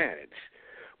 I manage.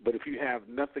 But if you have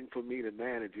nothing for me to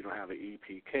manage, you don't have an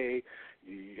EPK,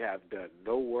 you have done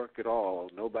no work at all,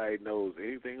 nobody knows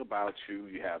anything about you,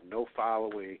 you have no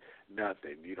following,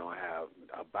 nothing. You don't have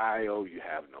a bio, you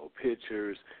have no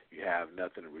pictures, you have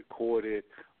nothing recorded,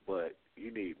 but you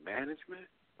need management?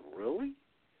 Really?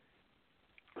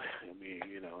 I mean,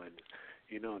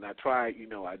 and I try,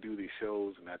 I do these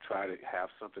shows, and I try to have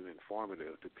something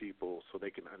informative to people so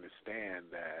they can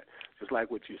understand that just like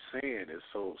what you're saying is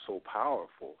so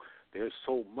powerful. There's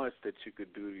so much that you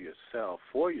could do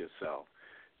for yourself,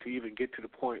 to even get to the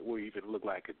point where you even look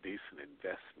like a decent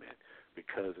investment.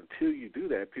 Because until you do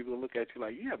that, people will look at you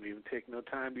like you haven't even taken no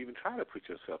time to even try to put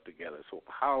yourself together. So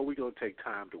how are we going to take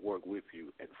time to work with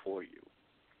you and for you?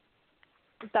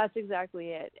 That's exactly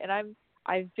it. And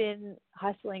I've been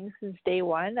hustling since day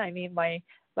one. I mean, my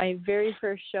very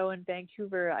first show in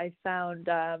Vancouver, I found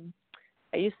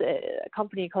used to a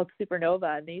company called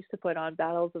Supernova, and they used to put on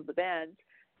battles of the bands.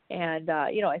 And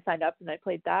I signed up and I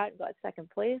played that and got second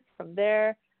place. From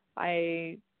there,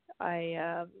 I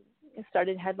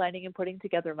started headlining and putting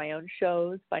together my own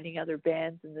shows, finding other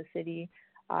bands in the city,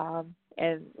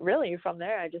 and really from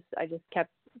there, I just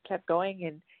kept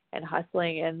going and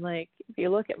hustling. And like, if you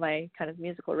look at my kind of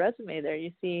musical resume there,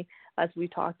 you see, as we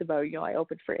talked about, I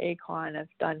opened for Akon. I've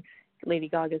done Lady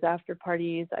Gaga's after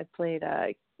parties. I played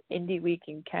Indie Week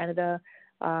in Canada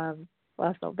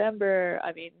last November.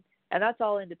 I mean, and that's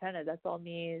all independent. That's all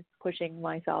me pushing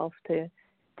myself to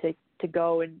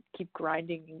go and keep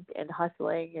grinding and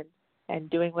hustling and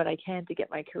doing what I can to get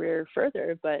my career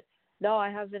further. But no,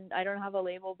 I don't have a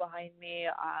label behind me.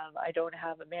 I don't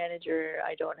have a manager.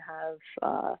 I don't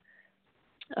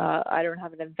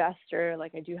have an investor.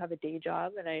 Like, I do have a day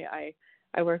job, and I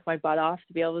work my butt off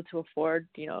to be able to afford,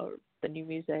 the new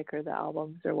music or the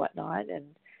albums or whatnot.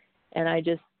 And I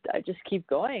just keep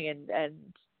going,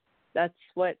 and that's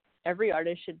what every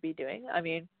artist should be doing. I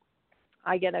mean,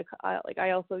 I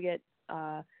also get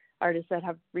artists that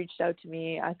have reached out to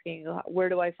me asking, where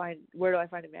do I find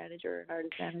a manager, an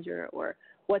artist manager, or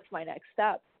what's my next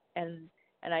step? And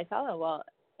I tell them, well,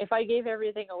 if I gave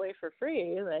everything away for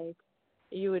free, like,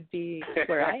 you would be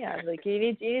where I am. Like, you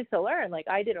need to learn. Like,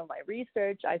 I did all my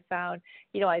research. I found,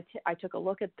 I took a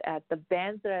look at the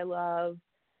bands that I love,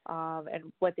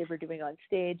 and what they were doing on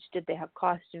stage. Did they have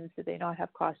costumes? Did they not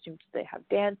have costumes? Did they have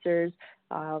dancers?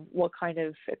 What kind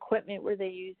of equipment were they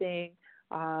using?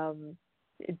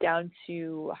 Down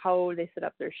to how they set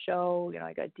up their show.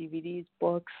 I got DVDs,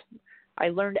 books. I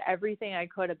learned everything I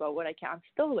could about what I can. I'm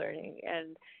still learning,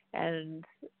 and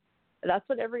that's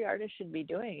what every artist should be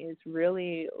doing, is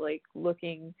really like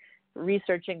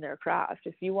researching their craft.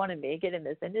 If you want to make it in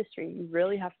this industry, you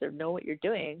really have to know what you're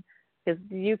doing, because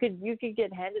you could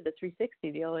get handed a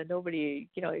 360 deal and nobody,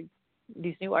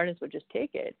 these new artists would just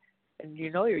take it, and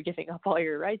you're giving up all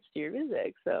your rights to your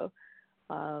music. So,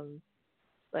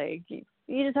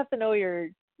 you just have to know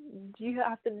you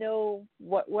have to know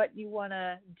what you want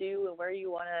to do and where you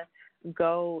want to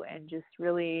go, and just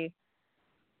really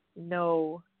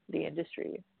know the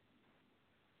industry.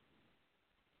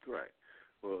 Right.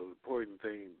 Well, the important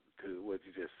thing to what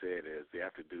you just said is they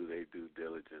have to do their due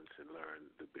diligence and learn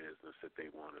the business that they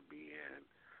want to be in.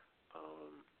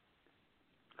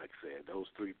 Like I said, those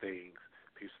three things,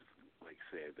 pieces, like I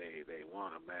said, they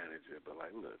want a manager, but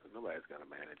like, look, nobody's got to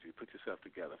manage you. Put yourself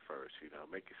together first,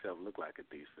 make yourself look like a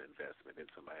decent investment, then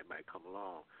somebody might come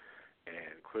along.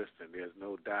 And Kristen, there's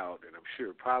no doubt, and I'm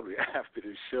sure probably after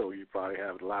this show, you probably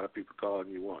have a lot of people calling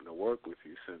you wanting to work with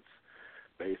you, since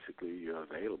basically you're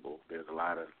available. There's a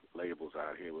lot of labels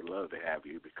out here would love to have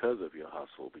you because of your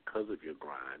hustle, because of your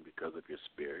grind, because of your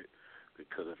spirit,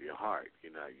 because of your heart.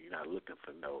 You're not looking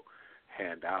for no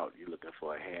handout. You're looking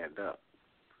for a hand up.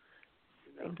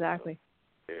 Exactly.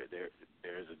 So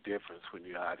there's a difference when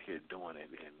you're out here doing it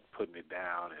and putting it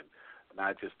down, and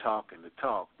not just talking the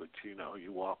talk, but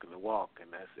you're walking the walk,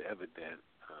 and that's evident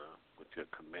with your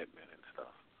commitment and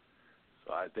stuff.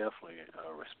 So I definitely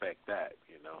respect that,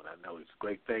 and I know it's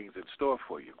great things in store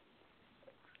for you.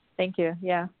 Thank you.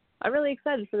 Yeah, I'm really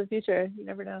excited for the future. You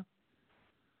never know.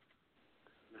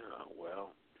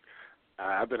 Well,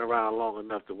 I've been around long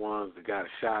enough, the ones that got a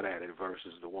shot at it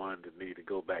versus the ones that need to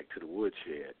go back to the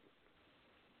woodshed.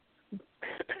 Yeah.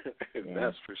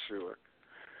 That's for sure.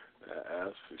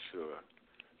 That's for sure.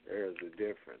 There's a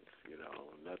difference,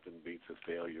 Nothing beats a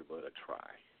failure but a try.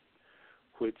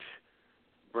 Which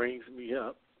brings me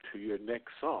up to your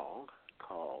next song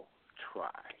called Try.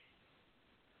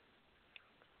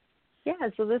 Yeah,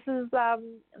 so this is the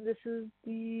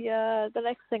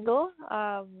next single,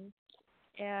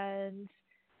 and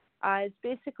it's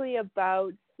basically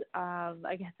about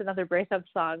I guess another breakup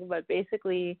song, but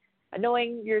basically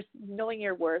knowing your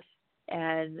worth,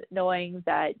 and knowing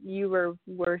that you were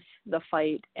worth the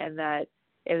fight, and that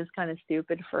it was kind of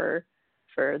stupid for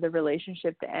the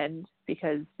relationship to end,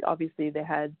 because obviously they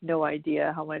had no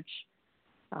idea how much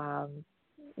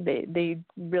they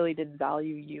really didn't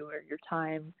value you or your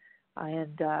time.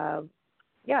 And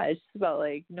it's just about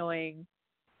like knowing,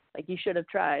 like, you should have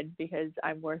tried because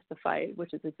I'm worth the fight,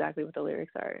 which is exactly what the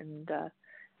lyrics are. And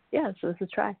so this is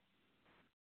Try.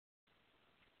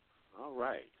 All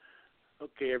right.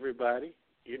 Okay, everybody,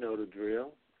 you know the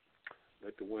drill.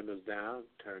 Let the windows down,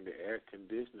 turn the air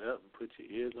conditioner up, and put your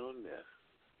ears on this.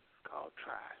 It's called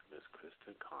Try, Miss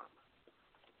Kristen Karma.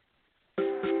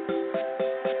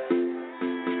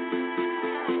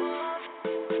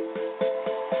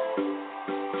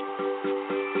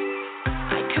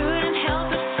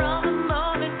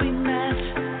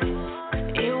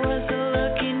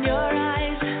 Eyes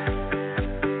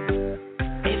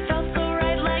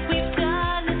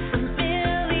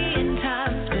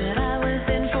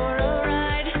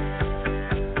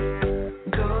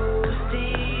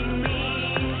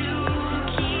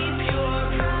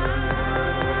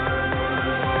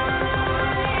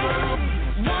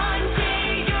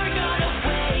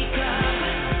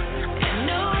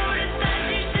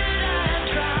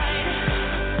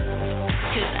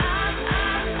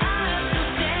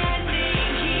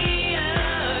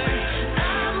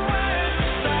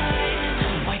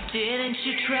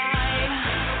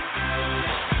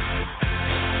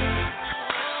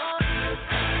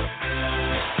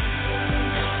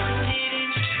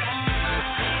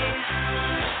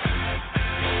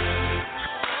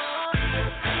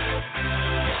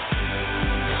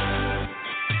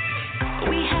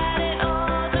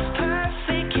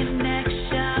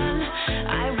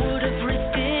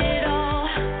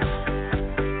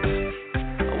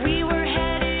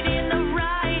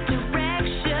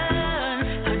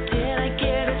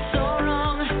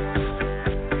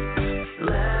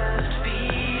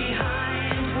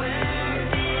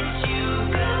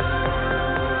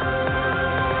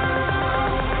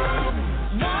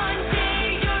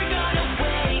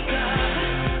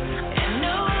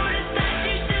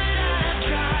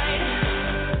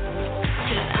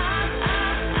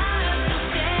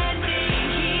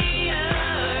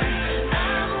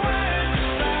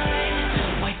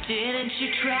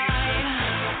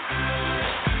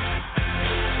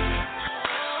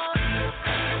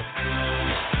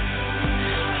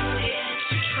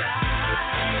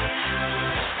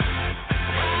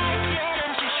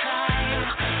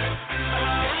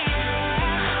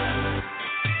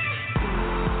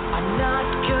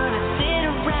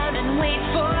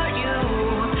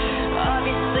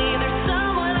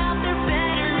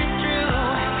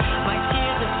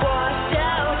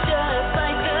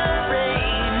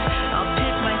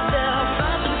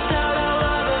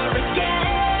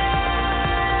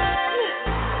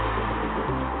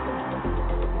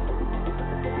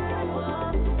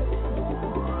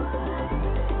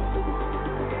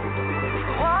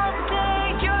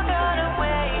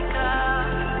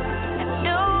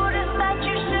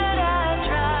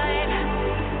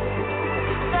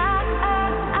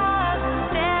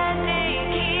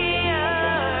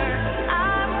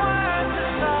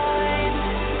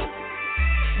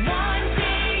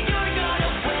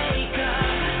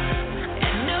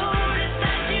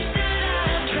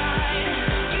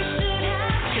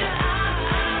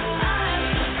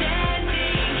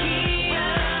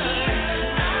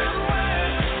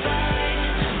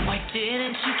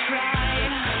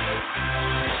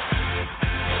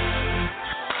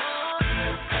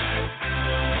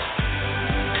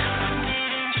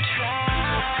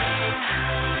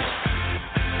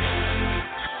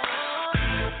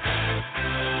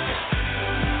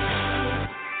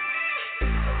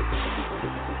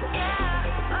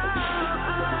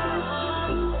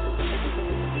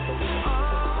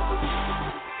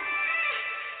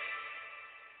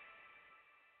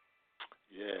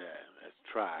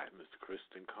try, Mr.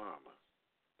 Kristen Karma.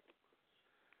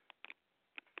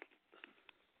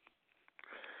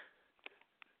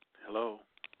 Hello?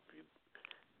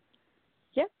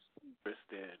 Yes.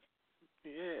 Kristen.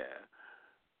 Yeah.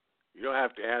 You don't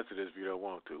have to answer this if you don't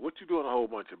want to. What you doing a whole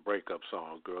bunch of breakup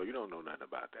songs, girl? You don't know nothing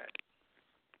about that.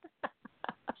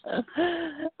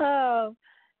 Oh,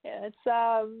 yeah,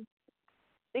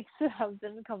 it's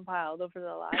been compiled over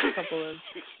the last couple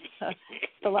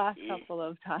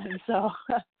of times. So,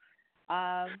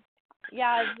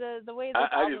 yeah, the way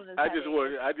this album is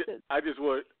heading, I just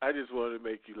wanted to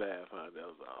make you laugh, huh? That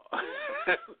was all.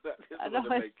 I just wanted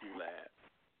to make you laugh.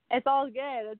 It's all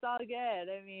good. It's all good.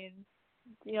 I mean,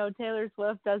 you know, Taylor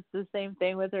Swift does the same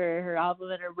thing with her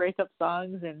album and her breakup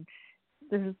songs, and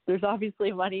there's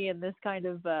obviously money in this kind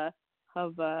of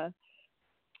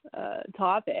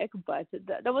topic, but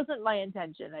that wasn't my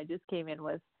intention. I just came in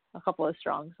with a couple of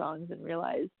strong songs and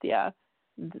realized, yeah,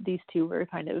 these two were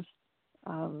kind of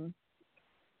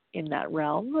in that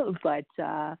realm. But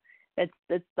it's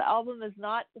the album is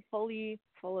not fully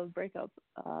full of breakup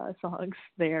songs.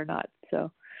 They are not.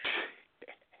 So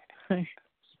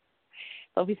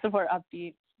there'll be some more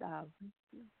upbeat,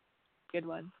 good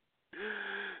ones.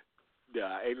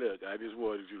 Yeah, hey, look, I just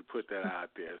wanted you to put that out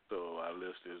there so our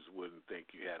listeners wouldn't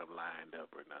think you had them lined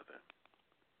up or nothing.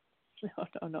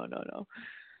 No.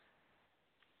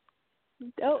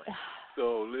 Oh.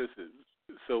 So listen.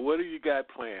 So what do you got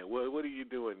planned? What are you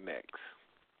doing next?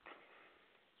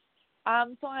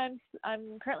 So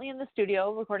I'm currently in the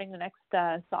studio recording the next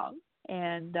song,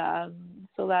 and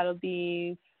so that'll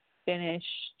be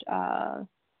finished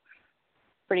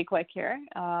pretty quick here.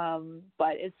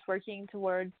 But it's working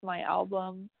towards my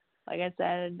album, like I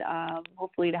said,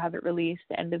 hopefully to have it released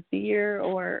end of the year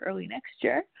or early next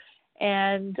year.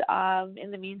 And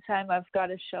in the meantime, I've got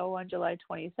a show on July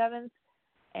 27th,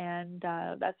 and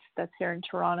that's here in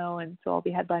Toronto, and so I'll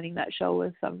be headlining that show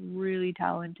with some really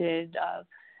talented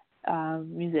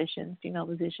musicians, female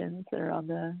musicians that are on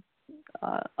the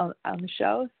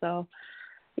show. So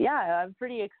yeah, I'm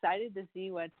pretty excited to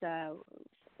see what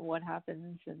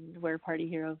happens and where Party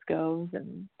Heroes goes,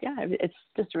 and yeah, it's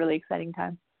just a really exciting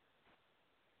time.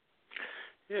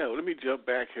 Yeah, well, let me jump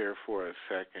back here for a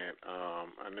second.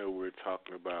 I know we were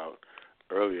talking about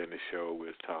earlier in the show. We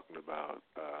were talking about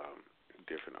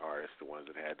different artists, the ones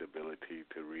that had the ability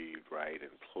to read, write,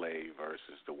 and play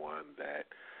versus the one that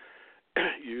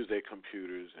use their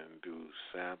computers and do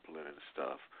sampling and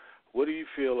stuff. What do you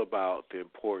feel about the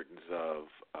importance of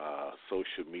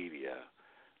social media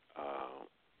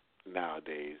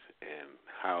nowadays and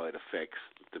how it affects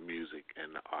the music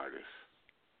and the artists?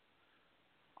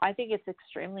 I think it's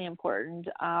extremely important.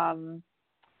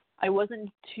 I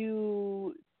wasn't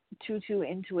too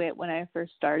into it when I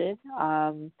first started,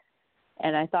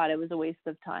 and I thought it was a waste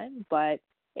of time, but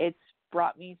it's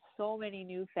brought me so many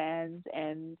new fans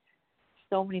and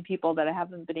so many people that I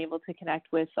haven't been able to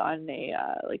connect with on a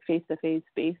like face-to-face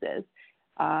basis.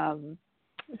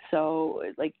 So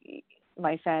like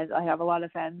my fans, I have a lot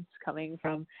of fans coming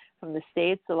from the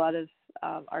States, a lot of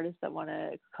artists that want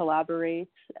to collaborate.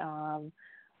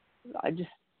 I just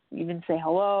even say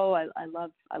hello. I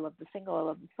love the single. I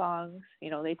love the songs. You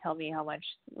know, they tell me how much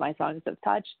my songs have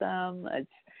touched them.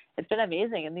 It's been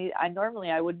amazing. And I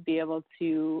wouldn't be able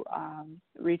to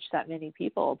reach that many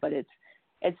people, but it's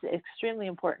extremely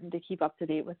important to keep up to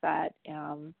date with that.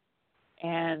 And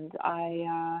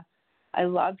I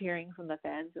love hearing from the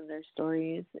fans and their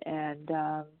stories. And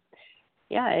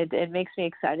yeah, it makes me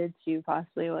excited to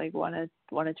possibly like want to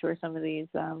tour some of these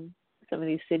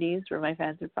cities where my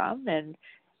fans are from and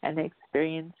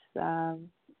experience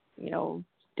you know,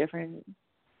 different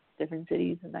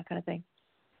cities and that kind of thing.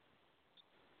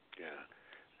 Yeah,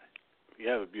 you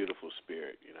have a beautiful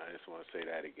spirit. You know, I just want to say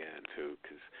that again too,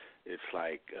 because it's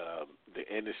like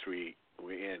the industry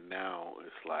we're in now.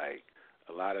 It's like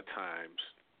a lot of times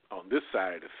on this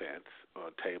side of the fence, or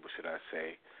table, should I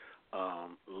say,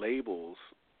 labels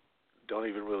don't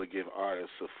even really give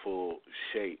artists a full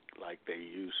shake like they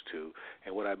used to.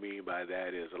 And what I mean by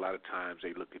that is a lot of times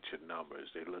they look at your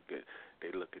numbers, they look at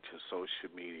your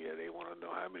social media, they want to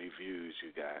know how many views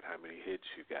you got, how many hits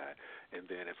you got, and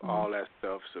then if all that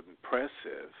stuff's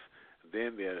impressive,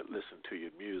 then they'll listen to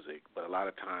your music. But a lot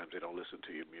of times they don't listen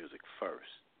to your music first.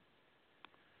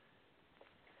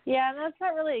 Yeah, and that's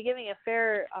not really giving a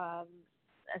fair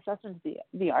assessment to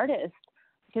the artist,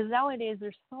 because nowadays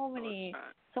there's so many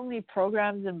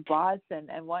programs and bots and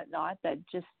whatnot that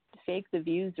just fake the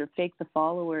views or fake the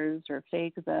followers or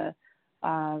fake the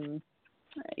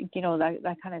you know,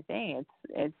 that kind of thing.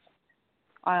 It's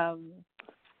I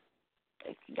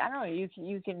don't know, you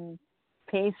can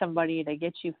pay somebody to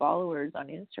get you followers on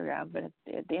Instagram, but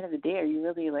at the end of the day, are you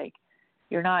really like,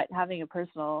 you're not having a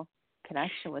personal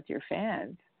connection with your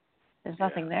fans. There's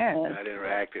nothing there. You're not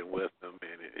interacting with them,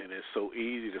 and it's so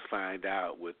easy to find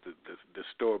out with the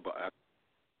store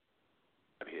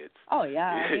hits. Oh yeah,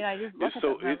 I mean, I just look at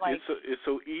them. It's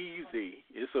so easy.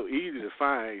 It's so easy to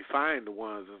find the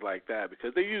ones that's like that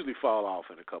because they usually fall off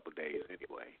in a couple of days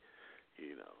anyway.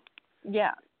 You know.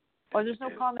 Yeah. Or there's no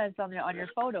comments on your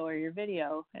photo or your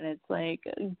video, and it's like,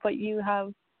 but you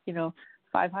have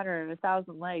 500 or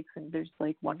 1,000 likes, and there's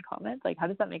like one comment. Like, how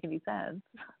does that make any sense?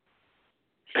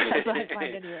 That's what I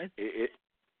find anyways.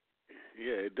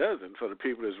 It doesn't for the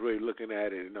people that's really looking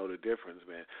at it and know the difference,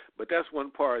 man. But that's one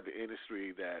part of the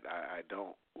industry that I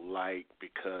don't like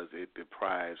because it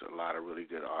deprives a lot of really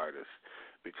good artists.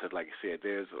 Because, like you said,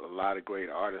 there's a lot of great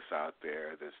artists out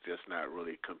there that's just not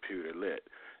really computer lit.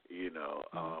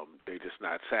 They're just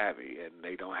not savvy, and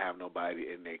they don't have nobody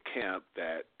in their camp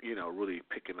that, really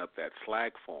picking up that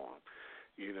slack for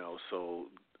them. So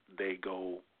they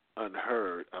go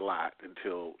unheard a lot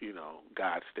until,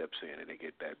 God steps in and they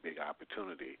get that big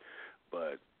opportunity.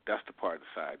 But that's the part of the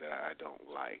side that I don't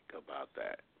like about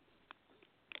that.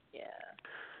 Yeah.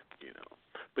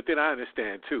 But then I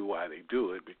understand, too, why they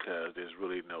do it, because there's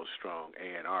really no strong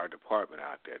A&R department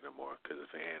out there no more, because if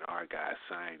an A&R guy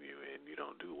sign you and you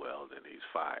don't do well, then he's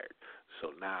fired.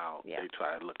 So now they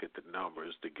try to look at the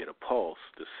numbers to get a pulse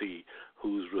to see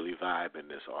who's really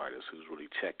vibing this artist, who's really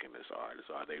checking this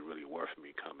artist. Are they really worth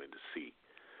me coming to see?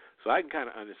 So I can kind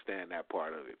of understand that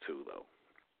part of it, too, though.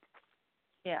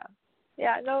 Yeah.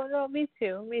 Yeah, no, me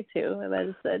too.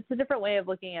 It's a different way of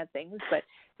looking at things, but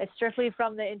it's strictly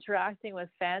from the interacting with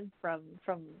fans from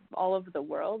all over the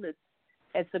world.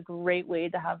 It's a great way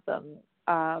to have them,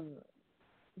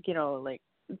 like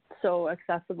so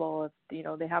accessible.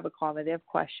 If they have a comment, they have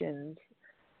questions,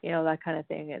 that kind of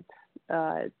thing.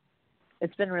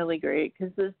 It's been really great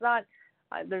because there's a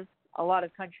lot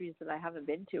of countries that I haven't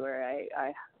been to where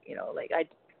I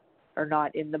are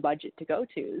not in the budget to go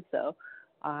to, so.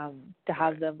 To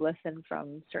have them listen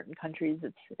from certain countries,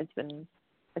 it's been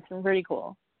pretty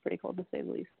cool to say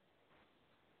the least.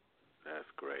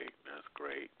 That's great.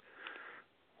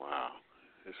 Wow,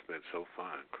 it's been so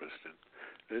fun, Kristen.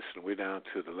 Listen, we're down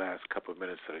to the last couple of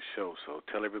minutes of the show, so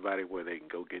tell everybody where they can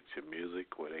go get your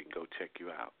music, where they can go check you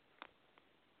out.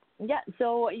 Yeah,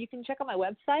 so you can check out my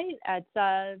website at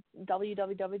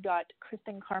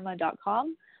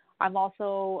www.KristenKarma.com. I'm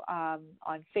also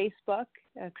on Facebook,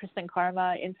 Kristen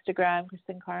Karma, Instagram,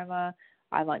 Kristen Karma.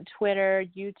 I'm on Twitter,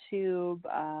 YouTube,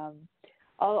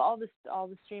 all the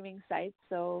streaming sites.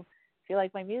 So if you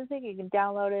like my music, you can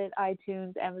download it,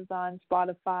 iTunes, Amazon,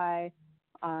 Spotify.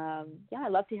 I'd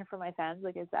love to hear from my fans,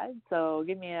 like I said. So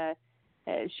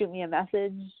shoot me a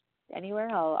message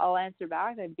anywhere. I'll answer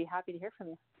back. I'd be happy to hear from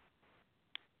you.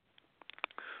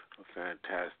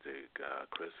 Fantastic,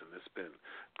 Kristen. It's been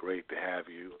great to have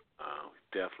you.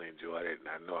 Definitely enjoyed it, and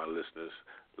I know our listeners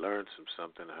learned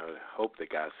something. I hope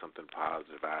they got something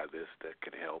positive out of this that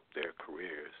can help their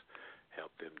careers,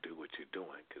 help them do what you're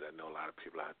doing, because I know a lot of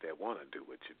people out there want to do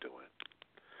what you're doing.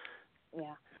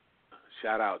 Yeah.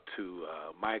 Shout out to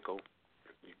Michael.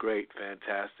 You're great,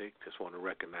 fantastic. Just want to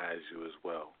recognize you as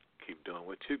well. Keep doing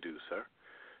what you do, sir.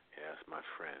 Yes, my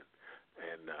friend.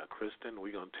 And, Kristen,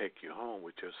 we're going to take you home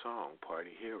with your song,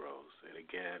 Party Heroes. And,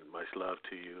 again, much love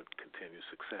to you and continued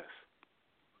success.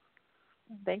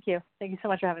 Thank you. Thank you so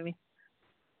much for having me.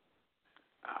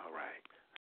 All right.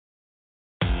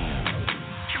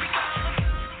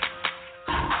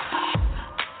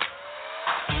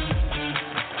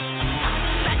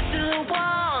 Back to the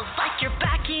walls like you're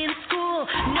back in school.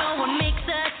 No one makes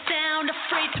a sound,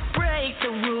 afraid to break the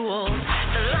rules.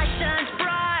 The light shines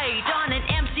bright on an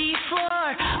empty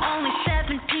floor. Only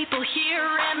 7 people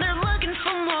here and they're looking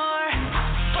for more.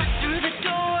 Bust through the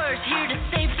doors, here to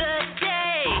save the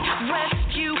day.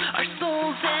 Rescue our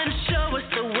souls and show us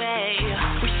the way.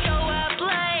 We show up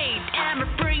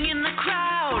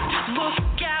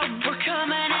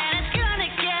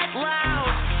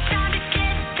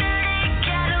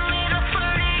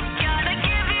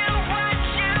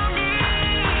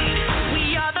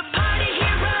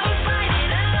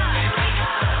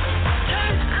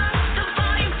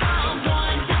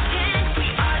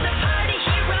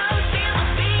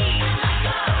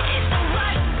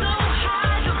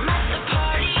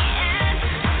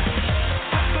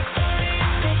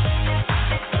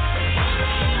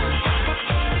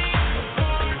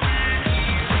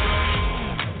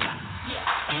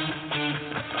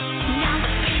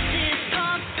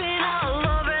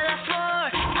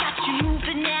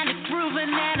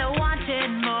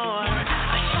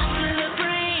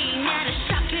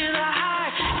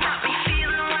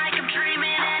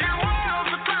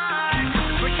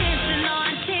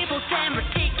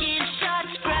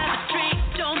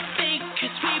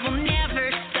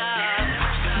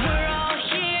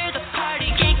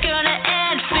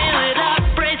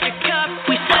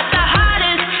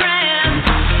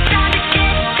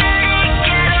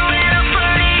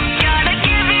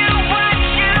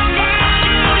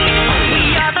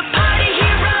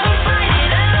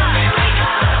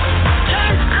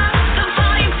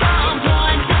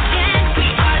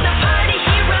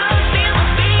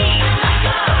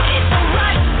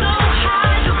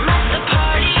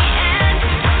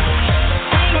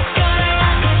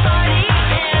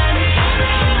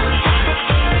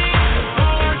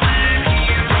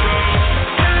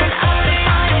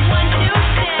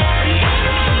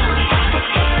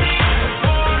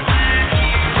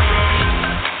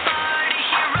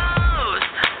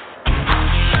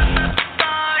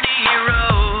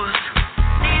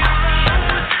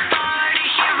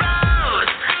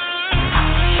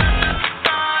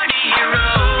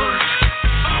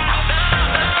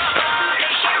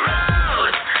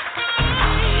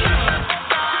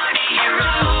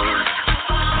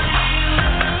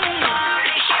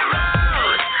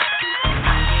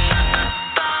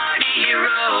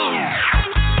road.